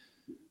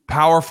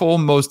powerful,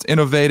 most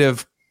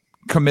innovative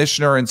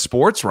commissioner in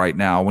sports right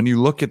now when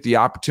you look at the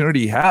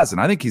opportunity he has.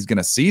 And I think he's going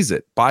to seize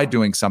it by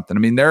doing something.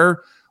 I mean,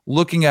 they're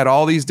looking at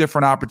all these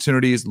different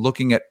opportunities,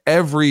 looking at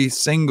every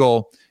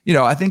single,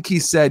 I think he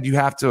said you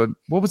have to,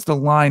 what was the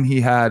line he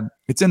had?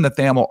 It's in the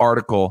Thamel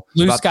article.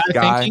 Blue sky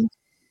thinking.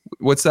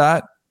 What's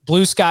that?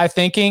 Blue sky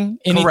thinking.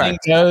 Anything Correct.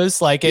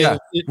 Goes. Like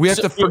we have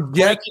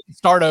to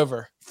start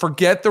over.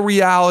 Forget the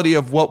reality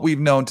of what we've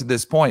known to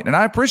this point. And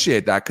I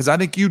appreciate that because I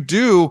think you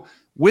do,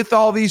 with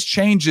all these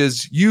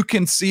changes, you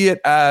can see it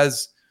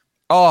as,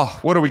 oh,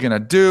 what are we going to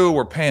do?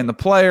 We're paying the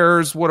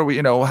players. What are we,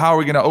 how are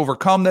we going to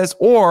overcome this?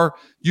 Or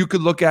you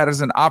could look at it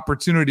as an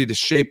opportunity to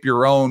shape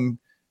your own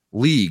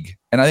league.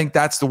 And I think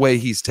that's the way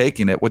he's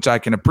taking it, which I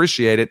can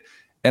appreciate it.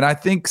 And I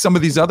think some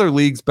of these other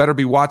leagues better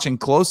be watching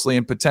closely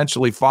and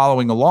potentially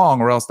following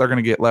along, or else they're going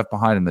to get left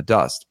behind in the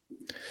dust.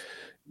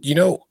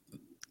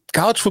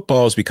 College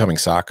football is becoming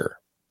soccer.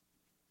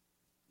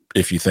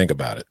 if you think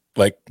about it.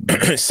 Like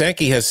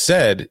Sankey has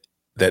said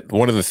that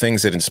one of the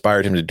things that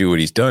inspired him to do what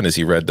he's done is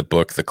he read the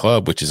book, The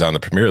Club, which is on the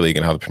Premier League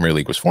and how the Premier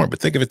League was formed. But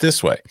think of it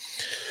this way.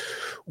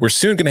 We're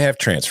soon going to have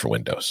transfer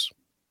windows.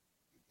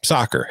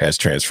 Soccer has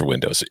transfer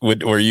windows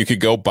where you could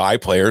go buy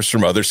players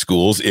from other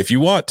schools if you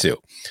want to.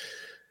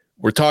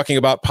 We're talking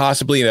about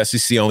possibly an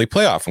SEC only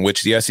playoff in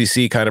which the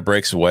SEC kind of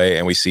breaks away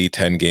and we see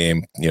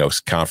 10-game,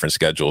 conference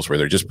schedules where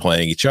they're just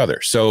playing each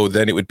other. So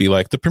then it would be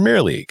like the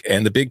Premier League,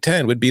 and the Big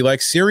Ten would be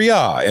like Serie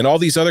A, and all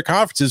these other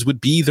conferences would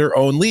be their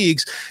own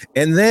leagues.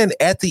 And then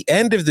at the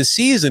end of the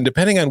season,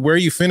 depending on where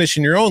you finish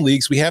in your own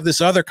leagues, we have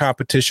this other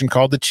competition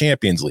called the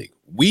Champions League.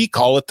 We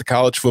call it the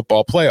college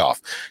football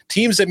playoff.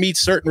 Teams that meet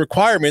certain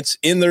requirements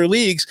in their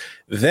leagues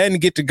then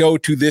get to go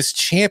to this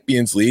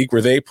Champions League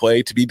where they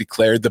play to be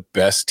declared the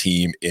best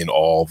team in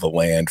all the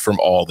land from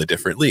all the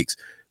different leagues.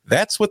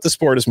 That's what the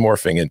sport is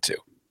morphing into.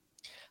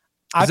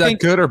 Is that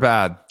good or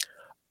bad?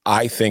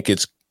 I think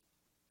it's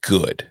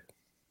good.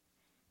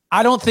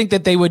 I don't think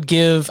that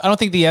I don't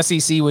think the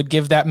SEC would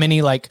give that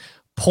many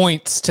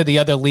points to the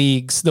other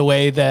leagues the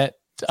way that,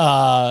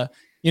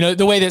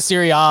 the way that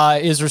Serie A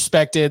is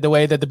respected, the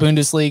way that the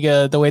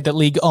Bundesliga, the way that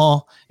Ligue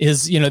 1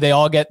 is, they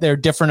all get their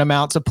different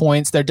amounts of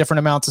points, their different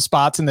amounts of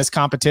spots in this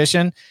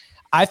competition.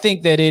 I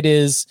think that it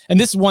is, and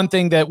this is one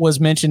thing that was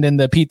mentioned in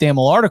the Pete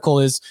Thamel article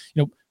is,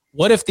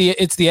 what if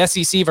it's the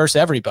SEC versus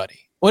everybody?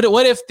 What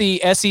if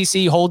the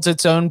SEC holds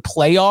its own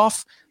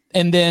playoff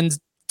and then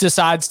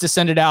decides to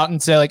send it out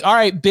and say all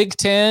right, Big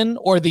Ten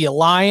or the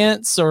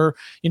Alliance or,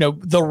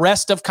 the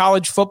rest of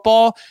college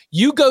football,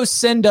 you go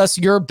send us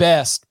your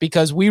best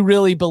because we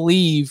really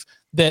believe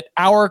that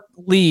our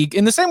league,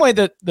 in the same way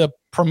that the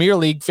Premier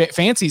League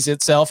fancies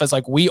itself as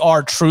we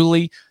are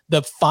truly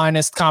the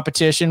finest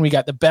competition. We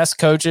got the best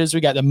coaches.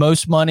 We got the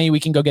most money. We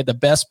can go get the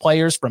best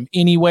players from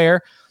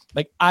anywhere.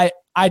 I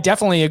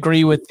definitely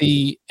agree with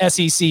the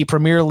SEC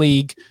Premier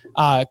League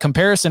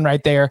comparison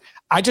right there.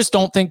 I just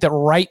don't think that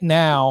right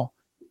now,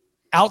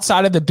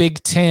 outside of the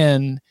Big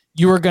Ten,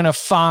 you are going to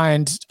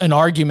find an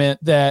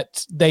argument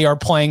that they are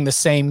playing the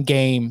same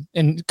game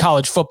in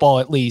college football,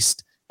 at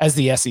least, as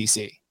the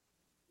SEC.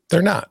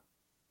 They're not.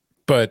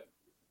 But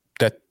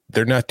that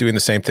they're not doing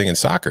the same thing in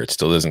soccer. It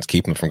still doesn't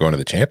keep them from going to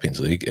the Champions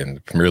League, and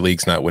the Premier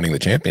League's not winning the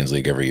Champions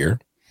League every year.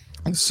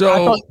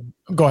 So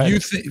go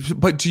ahead.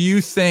 Do you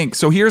think,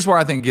 so here's where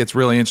I think it gets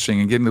really interesting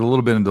and getting a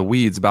little bit into the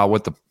weeds about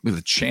what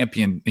the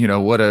champion,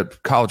 what a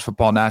college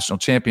football national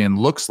champion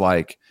looks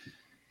like.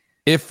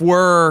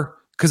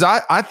 Because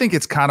I think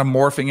it's kind of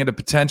morphing into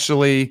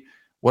potentially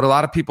what a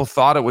lot of people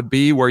thought it would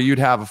be, where you'd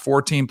have a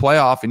 4-team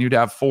playoff and you'd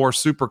have 4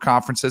 super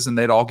conferences and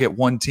they'd all get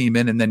one team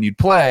in and then you'd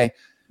play.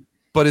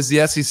 But is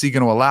the SEC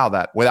going to allow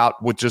that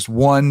with just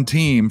one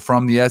team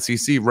from the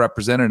SEC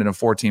represented in a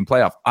 4-team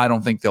playoff? I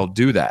don't think they'll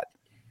do that.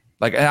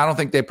 And I don't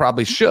think they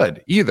probably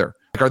should either.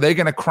 Are they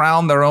going to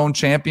crown their own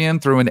champion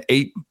through an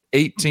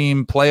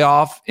 8-team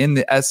playoff in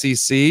the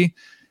SEC?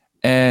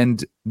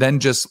 And then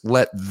just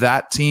let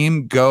that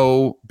team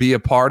go be a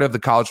part of the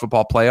college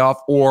football playoff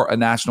or a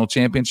national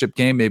championship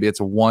game? Maybe it's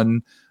a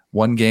one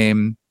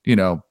game,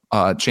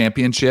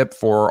 championship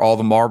for all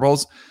the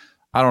marbles.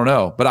 I don't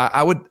know,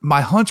 but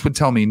my hunch would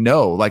tell me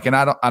no.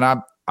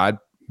 I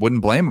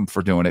wouldn't blame them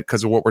for doing it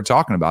because of what we're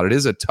talking about. It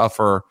is a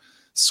tougher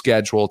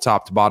schedule,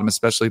 top to bottom,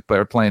 especially if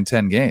they're playing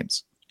 10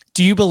 games.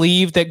 Do you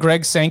believe that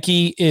Greg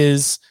Sankey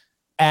is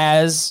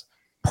as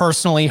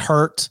personally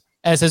hurt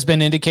as has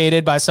been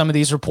indicated by some of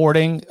these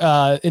reporting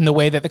in the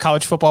way that the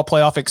college football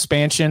playoff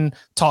expansion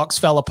talks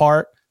fell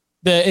apart?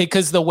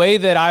 Because the way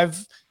that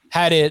I've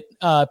had it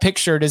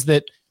pictured is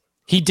that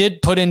he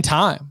did put in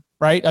time,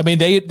 right? I mean,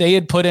 they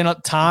had put in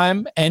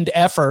time and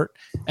effort,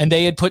 and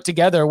they had put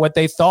together what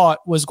they thought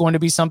was going to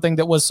be something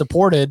that was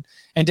supported,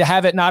 and to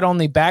have it not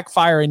only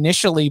backfire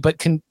initially, but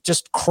can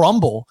just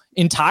crumble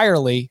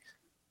entirely.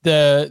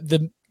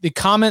 The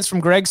comments from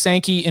Greg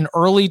Sankey in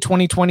early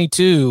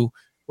 2022,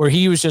 where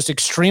he was just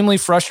extremely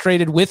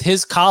frustrated with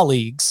his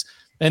colleagues,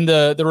 and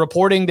the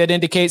reporting that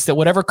indicates that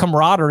whatever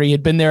camaraderie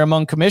had been there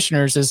among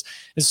commissioners is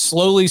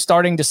slowly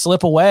starting to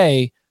slip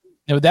away.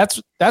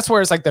 That's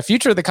where it's the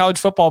future of the college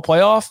football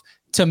playoff,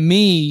 to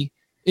me,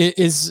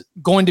 is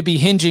going to be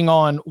hinging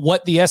on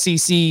what the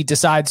SEC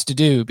decides to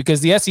do,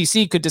 because the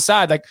SEC could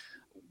decide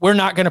we're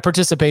not going to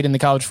participate in the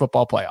college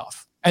football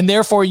playoff. And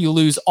therefore you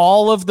lose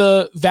all of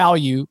the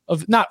value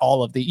of, not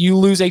all of the, you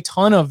lose a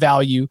ton of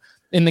value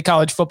in the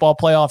college football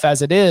playoff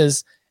as it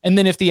is. And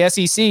then if the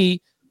SEC,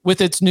 with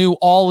its new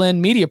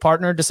all-in media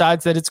partner,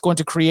 decides that it's going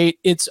to create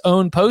its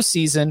own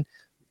postseason,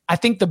 I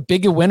think the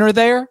big winner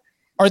there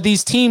are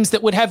these teams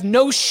that would have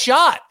no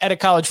shot at a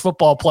college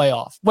football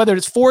playoff, whether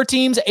it's 4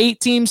 teams, 8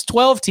 teams,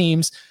 12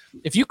 teams.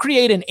 If you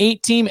create an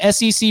 8-team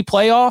SEC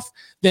playoff,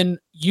 then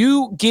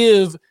you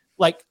give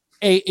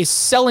a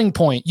selling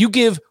point. You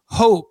give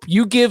hope.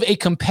 You give a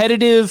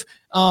competitive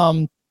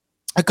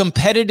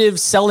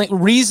selling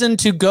reason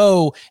to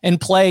go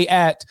and play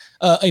at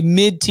a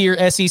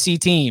mid-tier SEC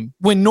team,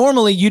 when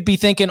normally you'd be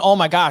thinking, oh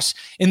my gosh,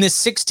 in this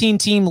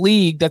 16-team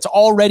league that's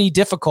already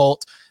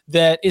difficult,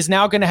 that is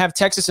now going to have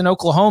Texas and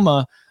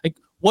Oklahoma,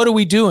 what are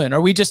we doing?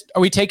 Are we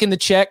taking the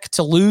check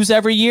to lose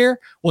every year?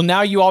 Well,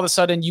 now you all of a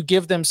sudden you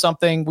give them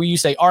something where you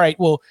say, all right,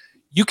 well,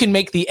 you can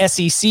make the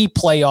SEC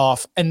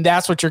playoff, and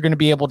that's what you're going to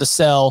be able to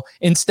sell,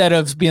 instead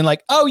of being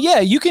like, oh yeah,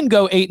 you can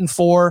go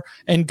 8-4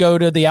 and go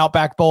to the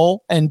Outback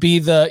Bowl and be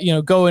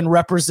go and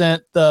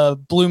represent the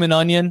Bloomin'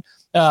 Onion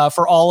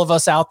for all of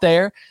us out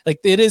there. Like,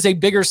 it is a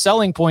bigger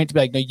selling point to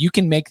be like, no, you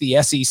can make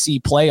the SEC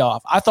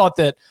playoff. I thought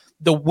that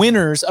the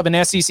winners of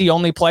an SEC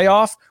only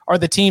playoff are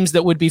the teams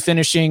that would be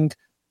finishing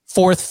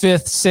 4th,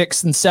 5th,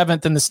 6th, and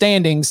 7th in the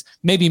standings,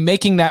 maybe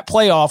making that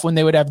playoff when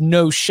they would have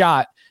no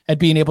shot at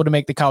being able to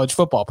make the college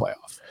football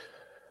playoff.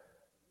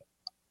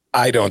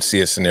 I don't see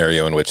a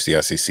scenario in which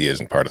the SEC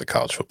isn't part of the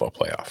college football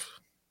playoff.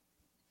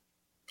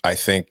 I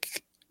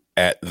think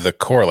at the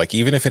core, like,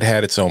 even if it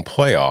had its own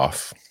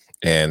playoff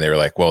and they were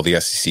like, well, the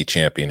SEC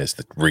champion is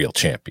the real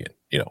champion,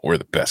 we're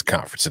the best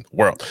conference in the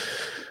world.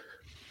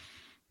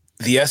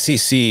 The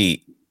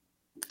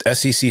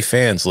SEC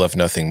fans love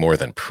nothing more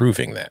than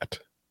proving that.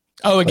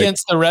 Oh,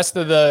 against the rest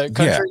of the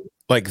country? Yeah.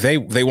 Like,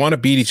 they want to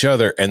beat each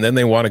other, and then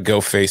they want to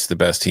go face the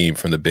best team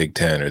from the Big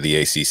Ten or the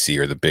ACC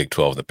or the Big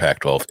 12, the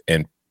Pac-12,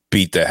 and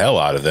beat the hell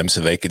out of them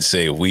so they could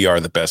say we are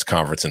the best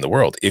conference in the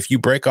world. If you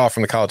break off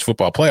from the college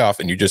football playoff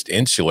and you're just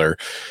insular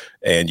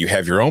and you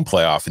have your own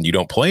playoff and you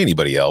don't play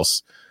anybody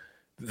else,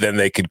 then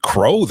they could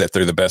crow that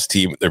they're the best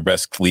team, their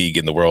best league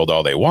in the world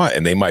all they want,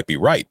 and they might be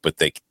right, but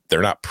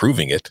they're not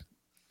proving it.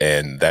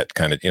 And that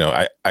kind of,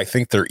 I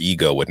think their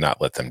ego would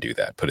not let them do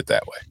that, put it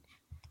that way.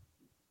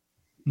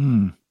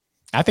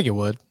 I think it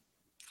would.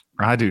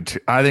 I do too.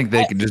 I think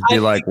they could just be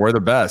like, we're the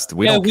best.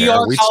 We don't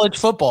care. We are college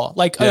football.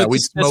 Like, we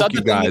smoke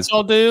you guys.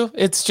 All do.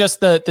 It's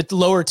just the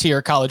lower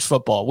tier college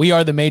football. We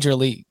are the major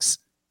leagues.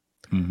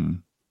 Mm-hmm.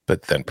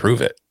 But then prove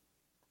it.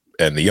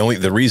 And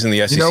the reason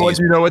the SEC,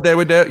 you know what they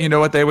would do? You know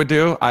what they would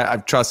do? I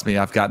trust me.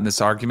 I've gotten this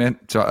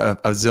argument a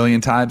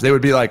zillion times. They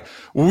would be like,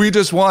 well, we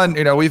just won.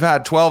 We've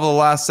had 12 of the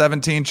last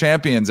 17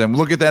 champions, and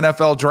look at the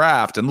NFL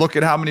draft, and look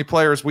at how many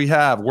players we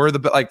have. We're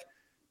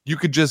you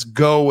could just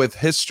go with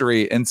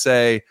history and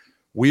say,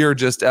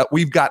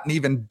 we've gotten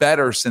even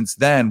better since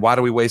then. Why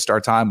do we waste our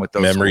time with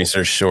those? Memories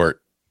are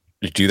short.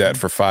 You do that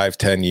for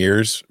 5-10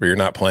 years where you're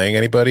not playing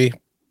anybody,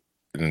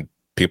 and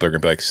people are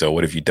going to be like, so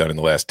what have you done in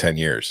the last 10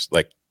 years?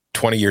 Like,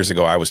 20 years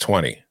ago, I was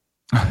 20.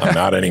 I'm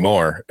not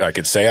anymore. I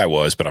could say I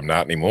was, but I'm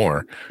not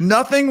anymore.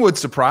 Nothing would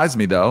surprise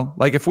me, though.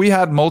 Like, if we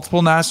had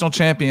multiple national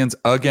champions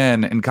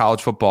again in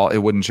college football, it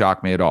wouldn't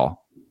shock me at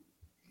all.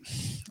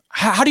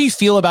 How do you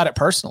feel about it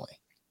personally?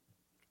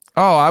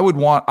 Oh, I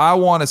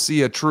want to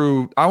see a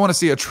true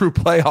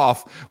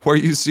playoff where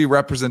you see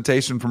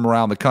representation from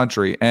around the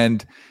country.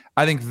 And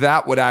I think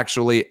that would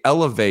actually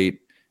elevate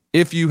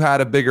if you had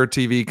a bigger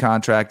TV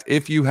contract,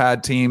 if you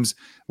had teams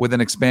with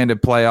an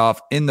expanded playoff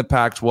in the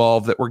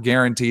Pac-12 that were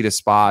guaranteed a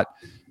spot,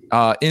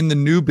 in the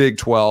new Big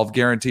 12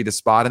 guaranteed a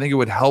spot. I think it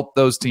would help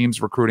those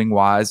teams recruiting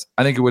wise.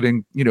 I think it would,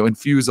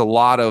 infuse a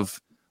lot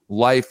of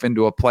life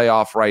into a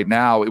playoff right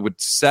now. It would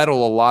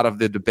settle a lot of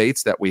the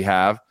debates that we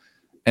have,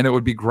 and it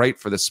would be great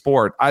for the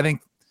sport. I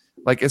think,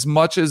 like, as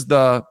much as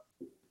this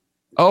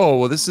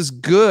is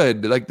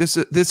good. Like,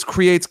 this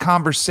creates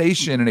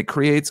conversation, and it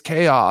creates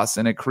chaos,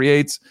 and it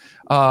creates,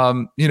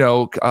 fan,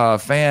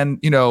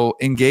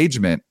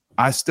 engagement.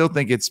 I still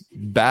think it's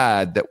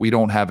bad that we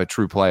don't have a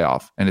true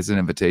playoff and it's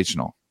an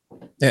invitational.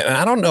 And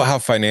I don't know how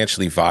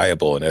financially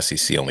viable an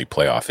SEC only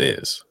playoff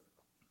is,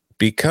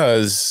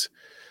 because.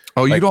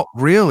 Oh, you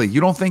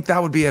don't think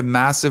that would be a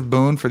massive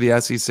boon for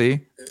the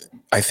SEC?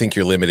 I think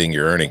you're limiting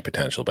your earning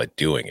potential by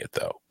doing it,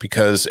 though,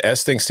 because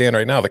as things stand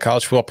right now, the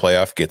college football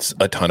playoff gets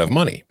a ton of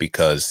money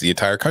because the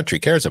entire country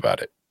cares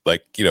about it.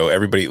 Like,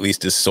 everybody at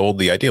least is sold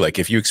the idea. Like,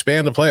 if you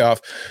expand the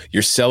playoff,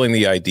 you're selling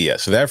the idea.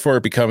 So therefore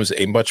it becomes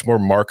a much more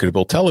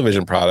marketable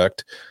television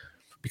product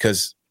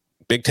because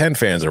Big 10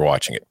 fans are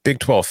watching it. Big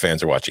 12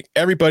 fans are watching.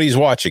 Everybody's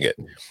watching it.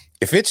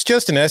 If it's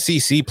just an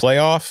SEC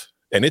playoff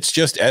and it's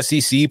just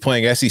SEC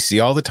playing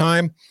SEC all the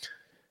time,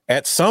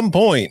 at some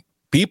point,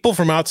 people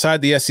from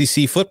outside the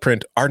SEC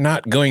footprint are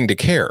not going to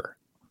care.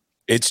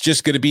 It's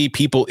just going to be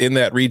people in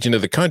that region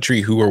of the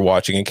country who are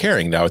watching and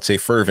caring. Now, it's a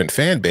fervent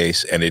fan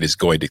base, and it is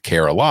going to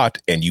care a lot,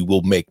 and you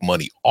will make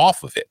money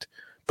off of it.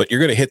 But you're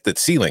going to hit that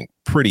ceiling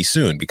pretty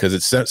soon because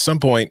it's at some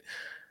point,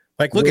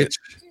 like,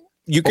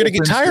 you're going to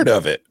get tired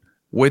of it.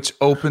 Which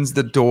opens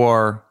the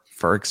door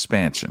for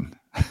expansion.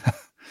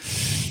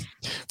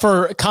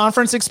 For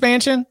conference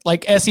expansion,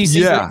 like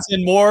SEC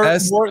and more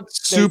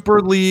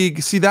Super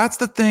League. See, that's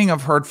the thing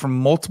I've heard from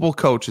multiple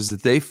coaches,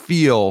 that they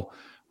feel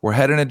we're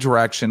heading in a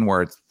direction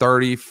where it's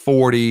 30,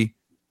 40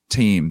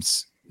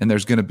 teams, and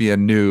there's going to be a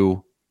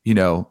new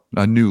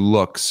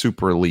look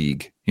Super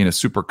League,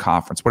 super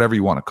conference, whatever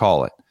you want to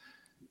call it.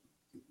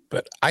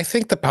 But I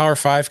think the Power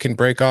Five can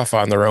break off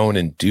on their own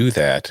and do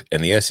that,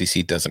 and the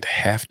SEC doesn't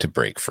have to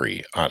break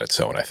free on its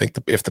own. I think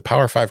if the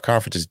Power Five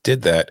conferences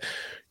did that,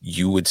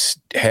 you would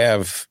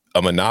have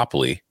a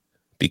monopoly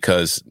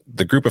because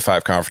the Group of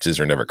Five conferences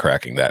are never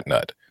cracking that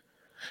nut.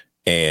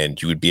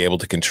 And you would be able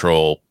to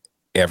control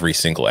every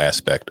single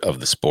aspect of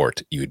the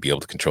sport, you would be able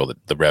to control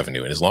the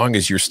revenue. And as long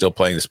as you're still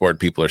playing the sport,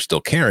 people are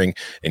still caring,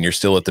 and you're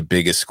still at the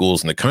biggest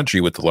schools in the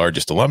country with the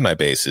largest alumni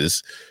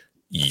bases,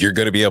 you're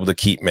going to be able to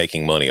keep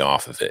making money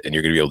off of it, and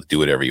you're going to be able to do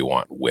whatever you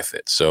want with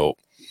it. So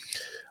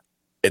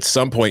at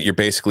some point, you're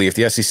basically, if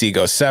the SEC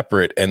goes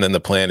separate and then the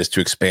plan is to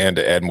expand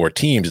to add more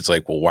teams, it's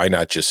like, well, why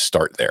not just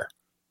start there?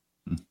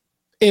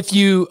 If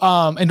you,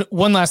 and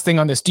one last thing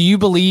on this, do you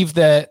believe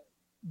that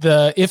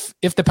if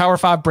the Power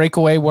 5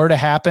 breakaway were to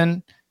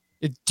happen,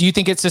 do you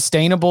think it's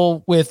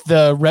sustainable with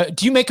do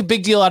you make a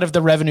big deal out of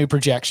the revenue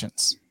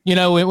projections? You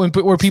know,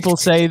 where people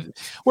say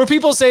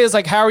is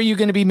like, how are you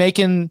going to be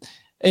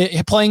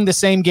playing the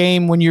same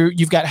game when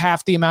you've got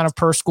half the amount of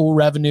per school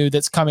revenue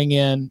that's coming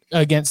in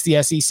against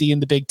the SEC and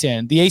the Big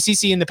Ten, the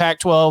ACC and the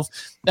Pac-12.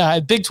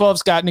 Big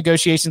 12's got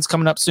negotiations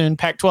coming up soon.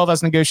 Pac-12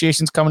 has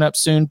negotiations coming up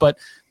soon. But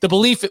the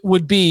belief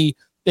would be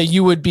that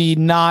you would be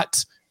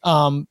not.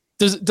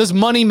 Does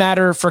money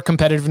matter for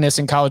competitiveness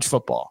in college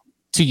football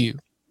to you?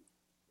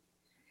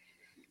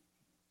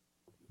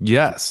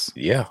 Yes.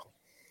 Yeah.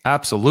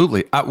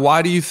 Absolutely.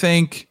 Why do you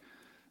think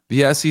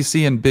the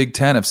SEC and Big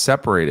Ten have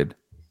separated?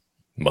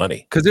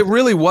 Money. Because it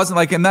really wasn't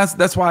like, and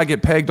that's why I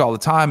get pegged all the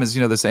time as,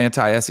 this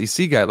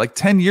anti-SEC guy. Like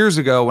 10 years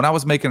ago, when I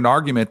was making an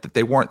argument that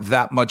they weren't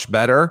that much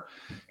better,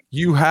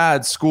 you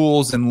had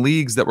schools and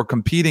leagues that were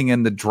competing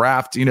in the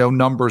draft.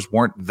 Numbers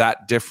weren't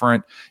that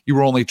different. You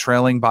were only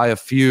trailing by a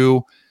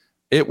few.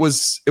 It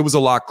was a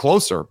lot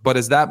closer. But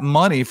as that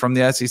money from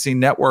the SEC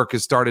network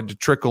has started to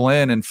trickle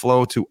in and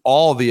flow to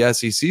all the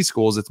SEC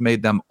schools, it's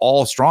made them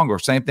all stronger.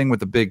 Same thing with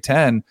the Big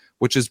Ten,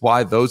 which is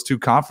why those two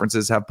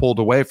conferences have pulled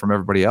away from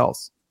everybody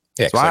else.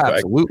 Yeah, so I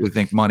absolutely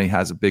think money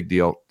has a big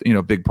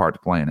big part to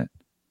play in it.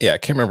 Yeah, I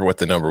can't remember what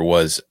the number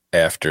was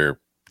after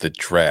the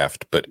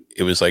draft, but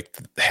it was like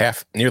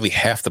nearly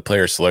half the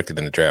players selected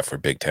in the draft were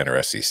Big Ten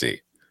or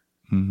SEC.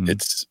 Mm-hmm.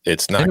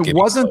 It's not. And it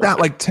wasn't closer. That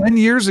like 10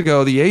 years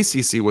ago, the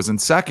ACC was in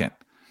second.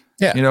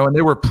 Yeah, and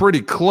they were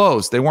pretty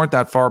close. They weren't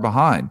that far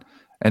behind,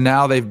 and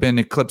now they've been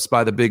eclipsed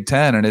by the Big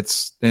Ten, and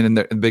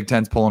the Big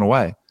Ten's pulling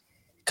away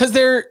because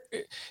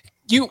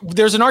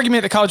there's an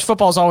argument that college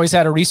football has always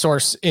had a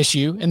resource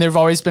issue, and there've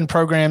always been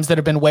programs that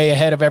have been way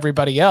ahead of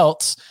everybody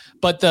else.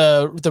 But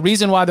the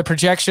reason why the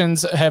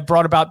projections have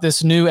brought about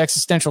this new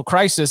existential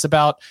crisis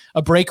about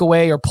a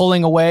breakaway or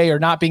pulling away or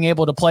not being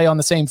able to play on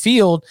the same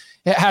field,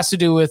 it has to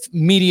do with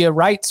media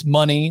rights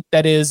money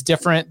that is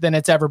different than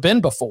it's ever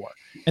been before.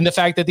 And the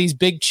fact that these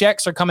big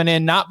checks are coming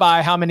in, not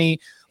by how many,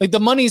 like the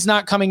money's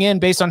not coming in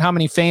based on how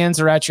many fans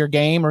are at your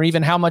game or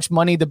even how much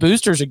money the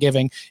boosters are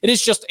giving. It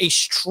is just a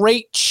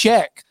straight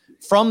check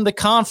from the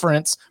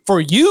conference for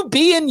you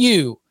being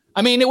you.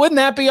 I mean, wouldn't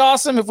that be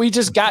awesome if we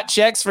just got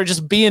checks for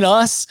just being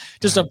us?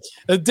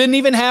 Didn't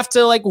even have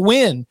to like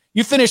win.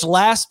 You finished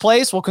last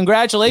place. Well,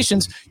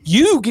 congratulations.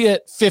 You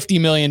get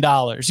 $50 million.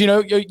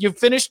 You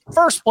finished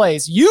first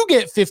place. You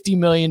get $50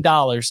 million.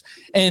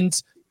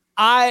 And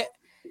I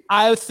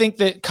think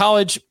that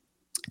college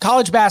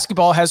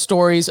basketball has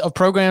stories of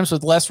programs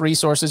with less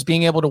resources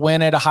being able to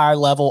win at a higher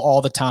level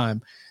all the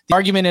time. The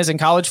argument is in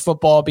college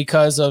football,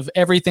 because of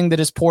everything that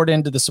is poured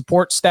into the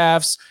support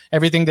staffs,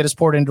 everything that is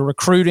poured into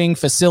recruiting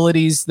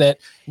facilities, that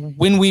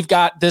when we've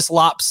got this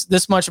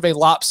much of a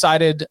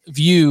lopsided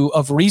view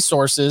of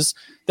resources,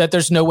 that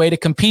there's no way to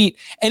compete.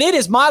 And it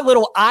is my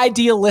little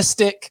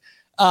idealistic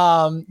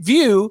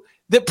view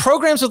that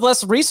programs with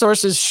less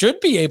resources should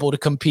be able to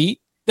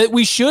compete, that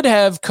we should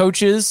have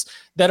coaches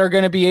that are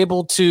going to be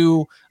able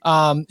to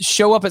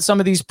show up at some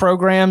of these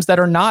programs that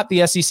are not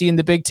the SEC and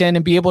the Big Ten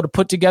and be able to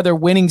put together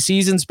winning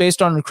seasons based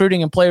on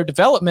recruiting and player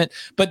development.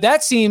 But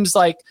that seems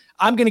like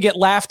I'm going to get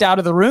laughed out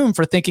of the room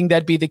for thinking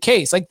that'd be the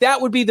case. Like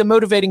that would be the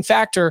motivating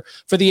factor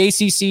for the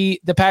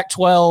ACC, the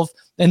Pac-12,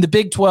 and the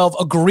Big 12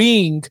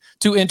 agreeing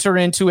to enter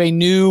into a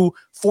new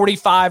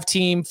 45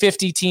 team,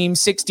 50 team,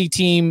 60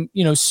 team,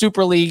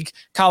 Super League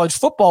college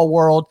football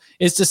world,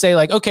 is to say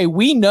like, okay,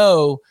 we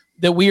know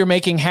that we are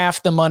making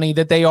half the money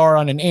that they are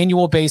on an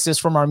annual basis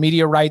from our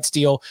media rights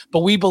deal, but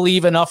we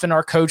believe enough in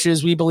our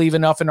coaches. We believe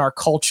enough in our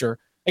culture.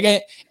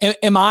 Again,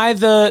 am I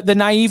the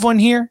naive one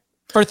here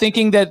for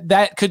thinking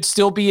that could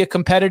still be a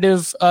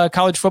competitive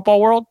college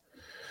football world?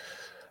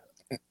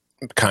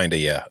 Kind of,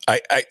 yeah.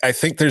 I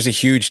think there's a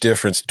huge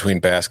difference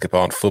between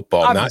basketball and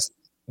football, obviously.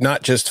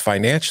 Not just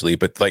financially,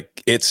 but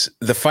like it's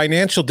the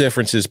financial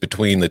differences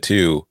between the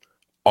two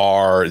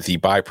are the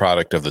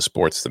byproduct of the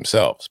sports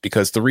themselves,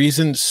 because the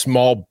reason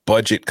small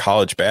budget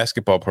college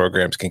basketball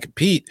programs can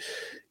compete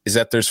is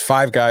that there's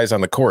 5 guys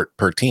on the court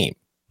per team.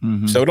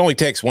 Mm-hmm. So it only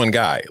takes one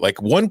guy.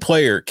 Like one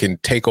player can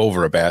take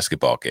over a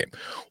basketball game.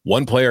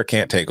 One player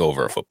can't take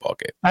over a football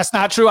game. That's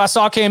not true. I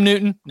saw Cam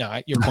Newton. No,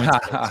 your point.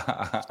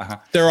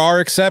 There are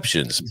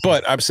exceptions,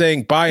 but I'm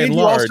saying by and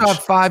large, you also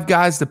have 5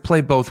 guys that play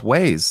both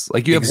ways.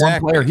 Like you have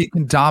one player, he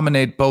can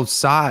dominate both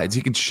sides.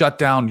 He can shut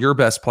down your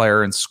best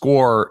player and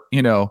score.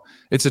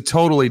 It's a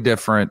totally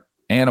different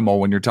animal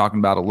when you're talking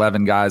about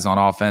 11 guys on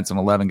offense and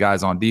 11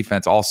 guys on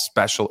defense, all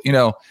special.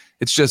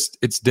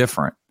 It's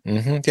different.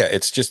 Mm-hmm. Yeah,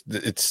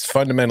 it's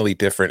fundamentally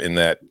different in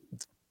that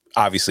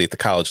obviously at the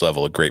college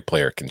level, a great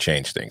player can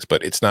change things,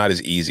 but it's not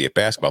as easy at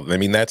basketball. I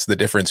mean, that's the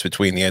difference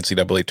between the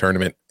NCAA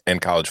tournament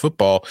and college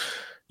football.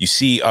 You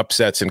see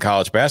upsets in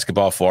college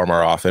basketball far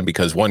more often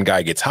because one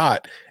guy gets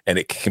hot and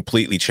it can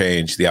completely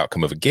change the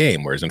outcome of a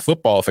game. Whereas in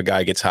football, if a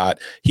guy gets hot,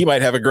 he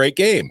might have a great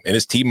game and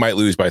his team might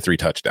lose by 3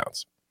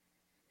 touchdowns.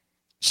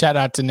 Shout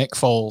out to Nick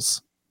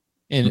Foles.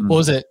 And what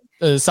was it?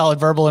 A solid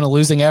verbal in a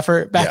losing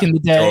effort back in the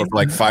day.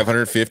 Like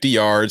 550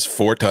 yards,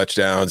 4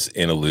 touchdowns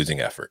in a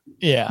losing effort.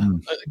 Yeah,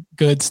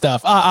 good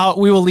stuff.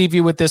 We will leave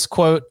you with this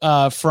quote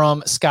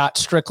from Scott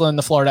Strickland,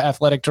 the Florida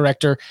athletic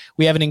director.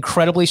 We have an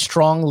incredibly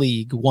strong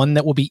league, one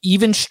that will be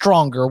even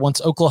stronger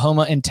once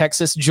Oklahoma and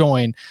Texas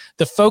join.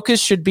 The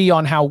focus should be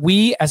on how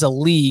we as a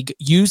league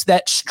use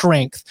that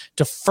strength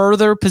to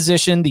further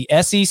position the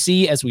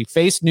SEC as we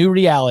face new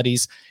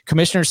realities.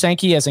 Commissioner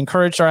Sankey has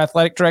encouraged our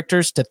athletic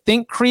directors to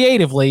think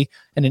creatively,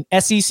 and an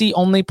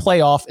SEC-only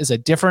playoff is a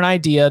different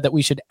idea that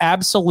we should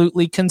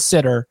absolutely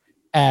consider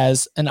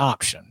as an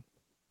option.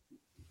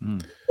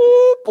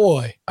 Oh,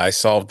 boy. I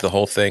solved the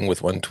whole thing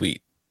with one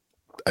tweet.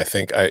 I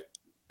think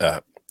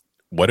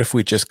what if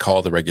we just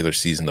call the regular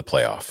season the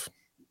playoff?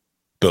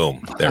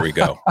 Boom. There we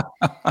go.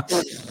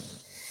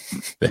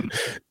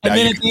 Now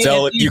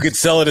you could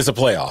sell it as a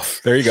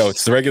playoff. There you go.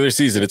 It's the regular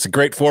season. It's a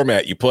great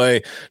format. You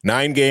play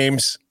 9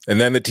 games,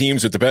 and then the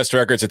teams with the best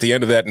records at the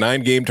end of that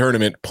 9-game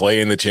tournament play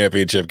in the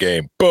championship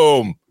game.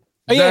 Boom.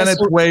 Then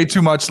it's way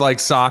too much like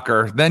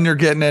soccer. Then you're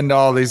getting into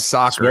all these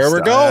soccer. Where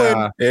we're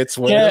going. It's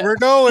where we're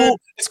going.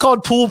 It's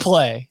called pool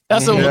play.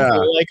 That's what we'll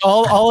do. Like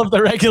all of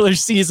the regular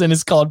season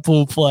is called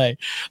pool play.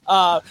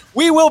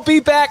 We will be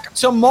back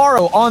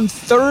tomorrow on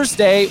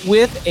Thursday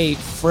with a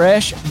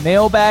fresh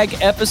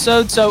mailbag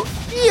episode. So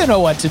you know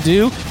what to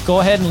do.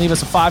 Go ahead and leave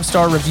us a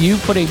 5-star review.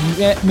 Put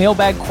a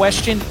mailbag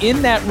question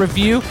in that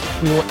review.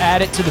 We will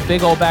add it to the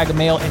big old bag of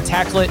mail and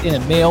tackle it in a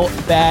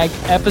mailbag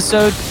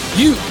episode.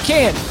 You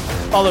can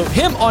follow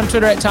him on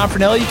Twitter at Tom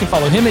Fornelli. You can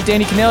follow him at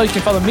Danny Cannell. You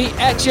can follow me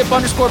at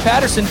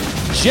Chip_Patterson.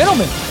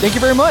 Gentlemen, thank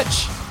you very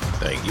much.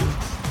 Thank you.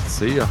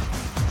 See ya.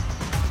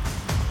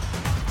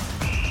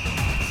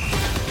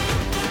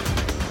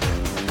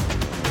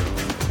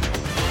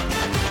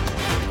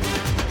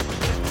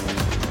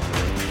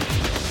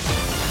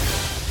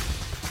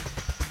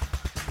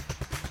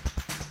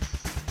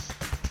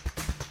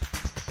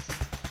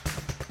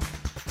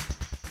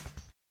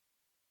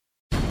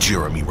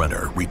 Jeremy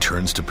Renner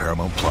returns to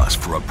Paramount Plus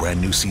for a brand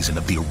new season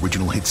of the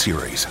original hit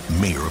series,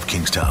 Mayor of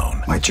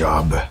Kingstown. My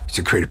job is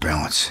to create a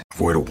balance,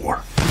 avoid a war.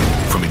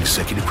 From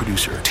executive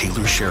producer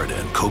Taylor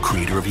Sheridan,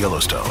 co-creator of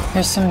Yellowstone.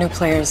 There's some new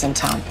players in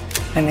town,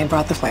 and they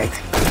brought the plague.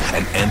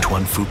 And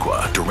Antoine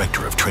Fuqua,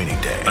 director of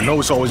Training Day. I know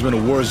it's always been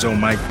a war zone,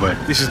 Mike, but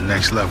this is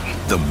next level.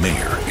 The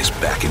Mayor is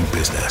back in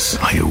business.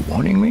 Are you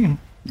warning me?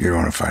 You're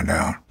going to find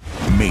out.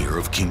 Mayor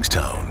of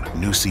Kingstown.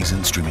 New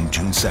season streaming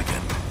June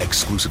 2nd,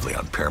 exclusively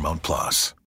on Paramount Plus.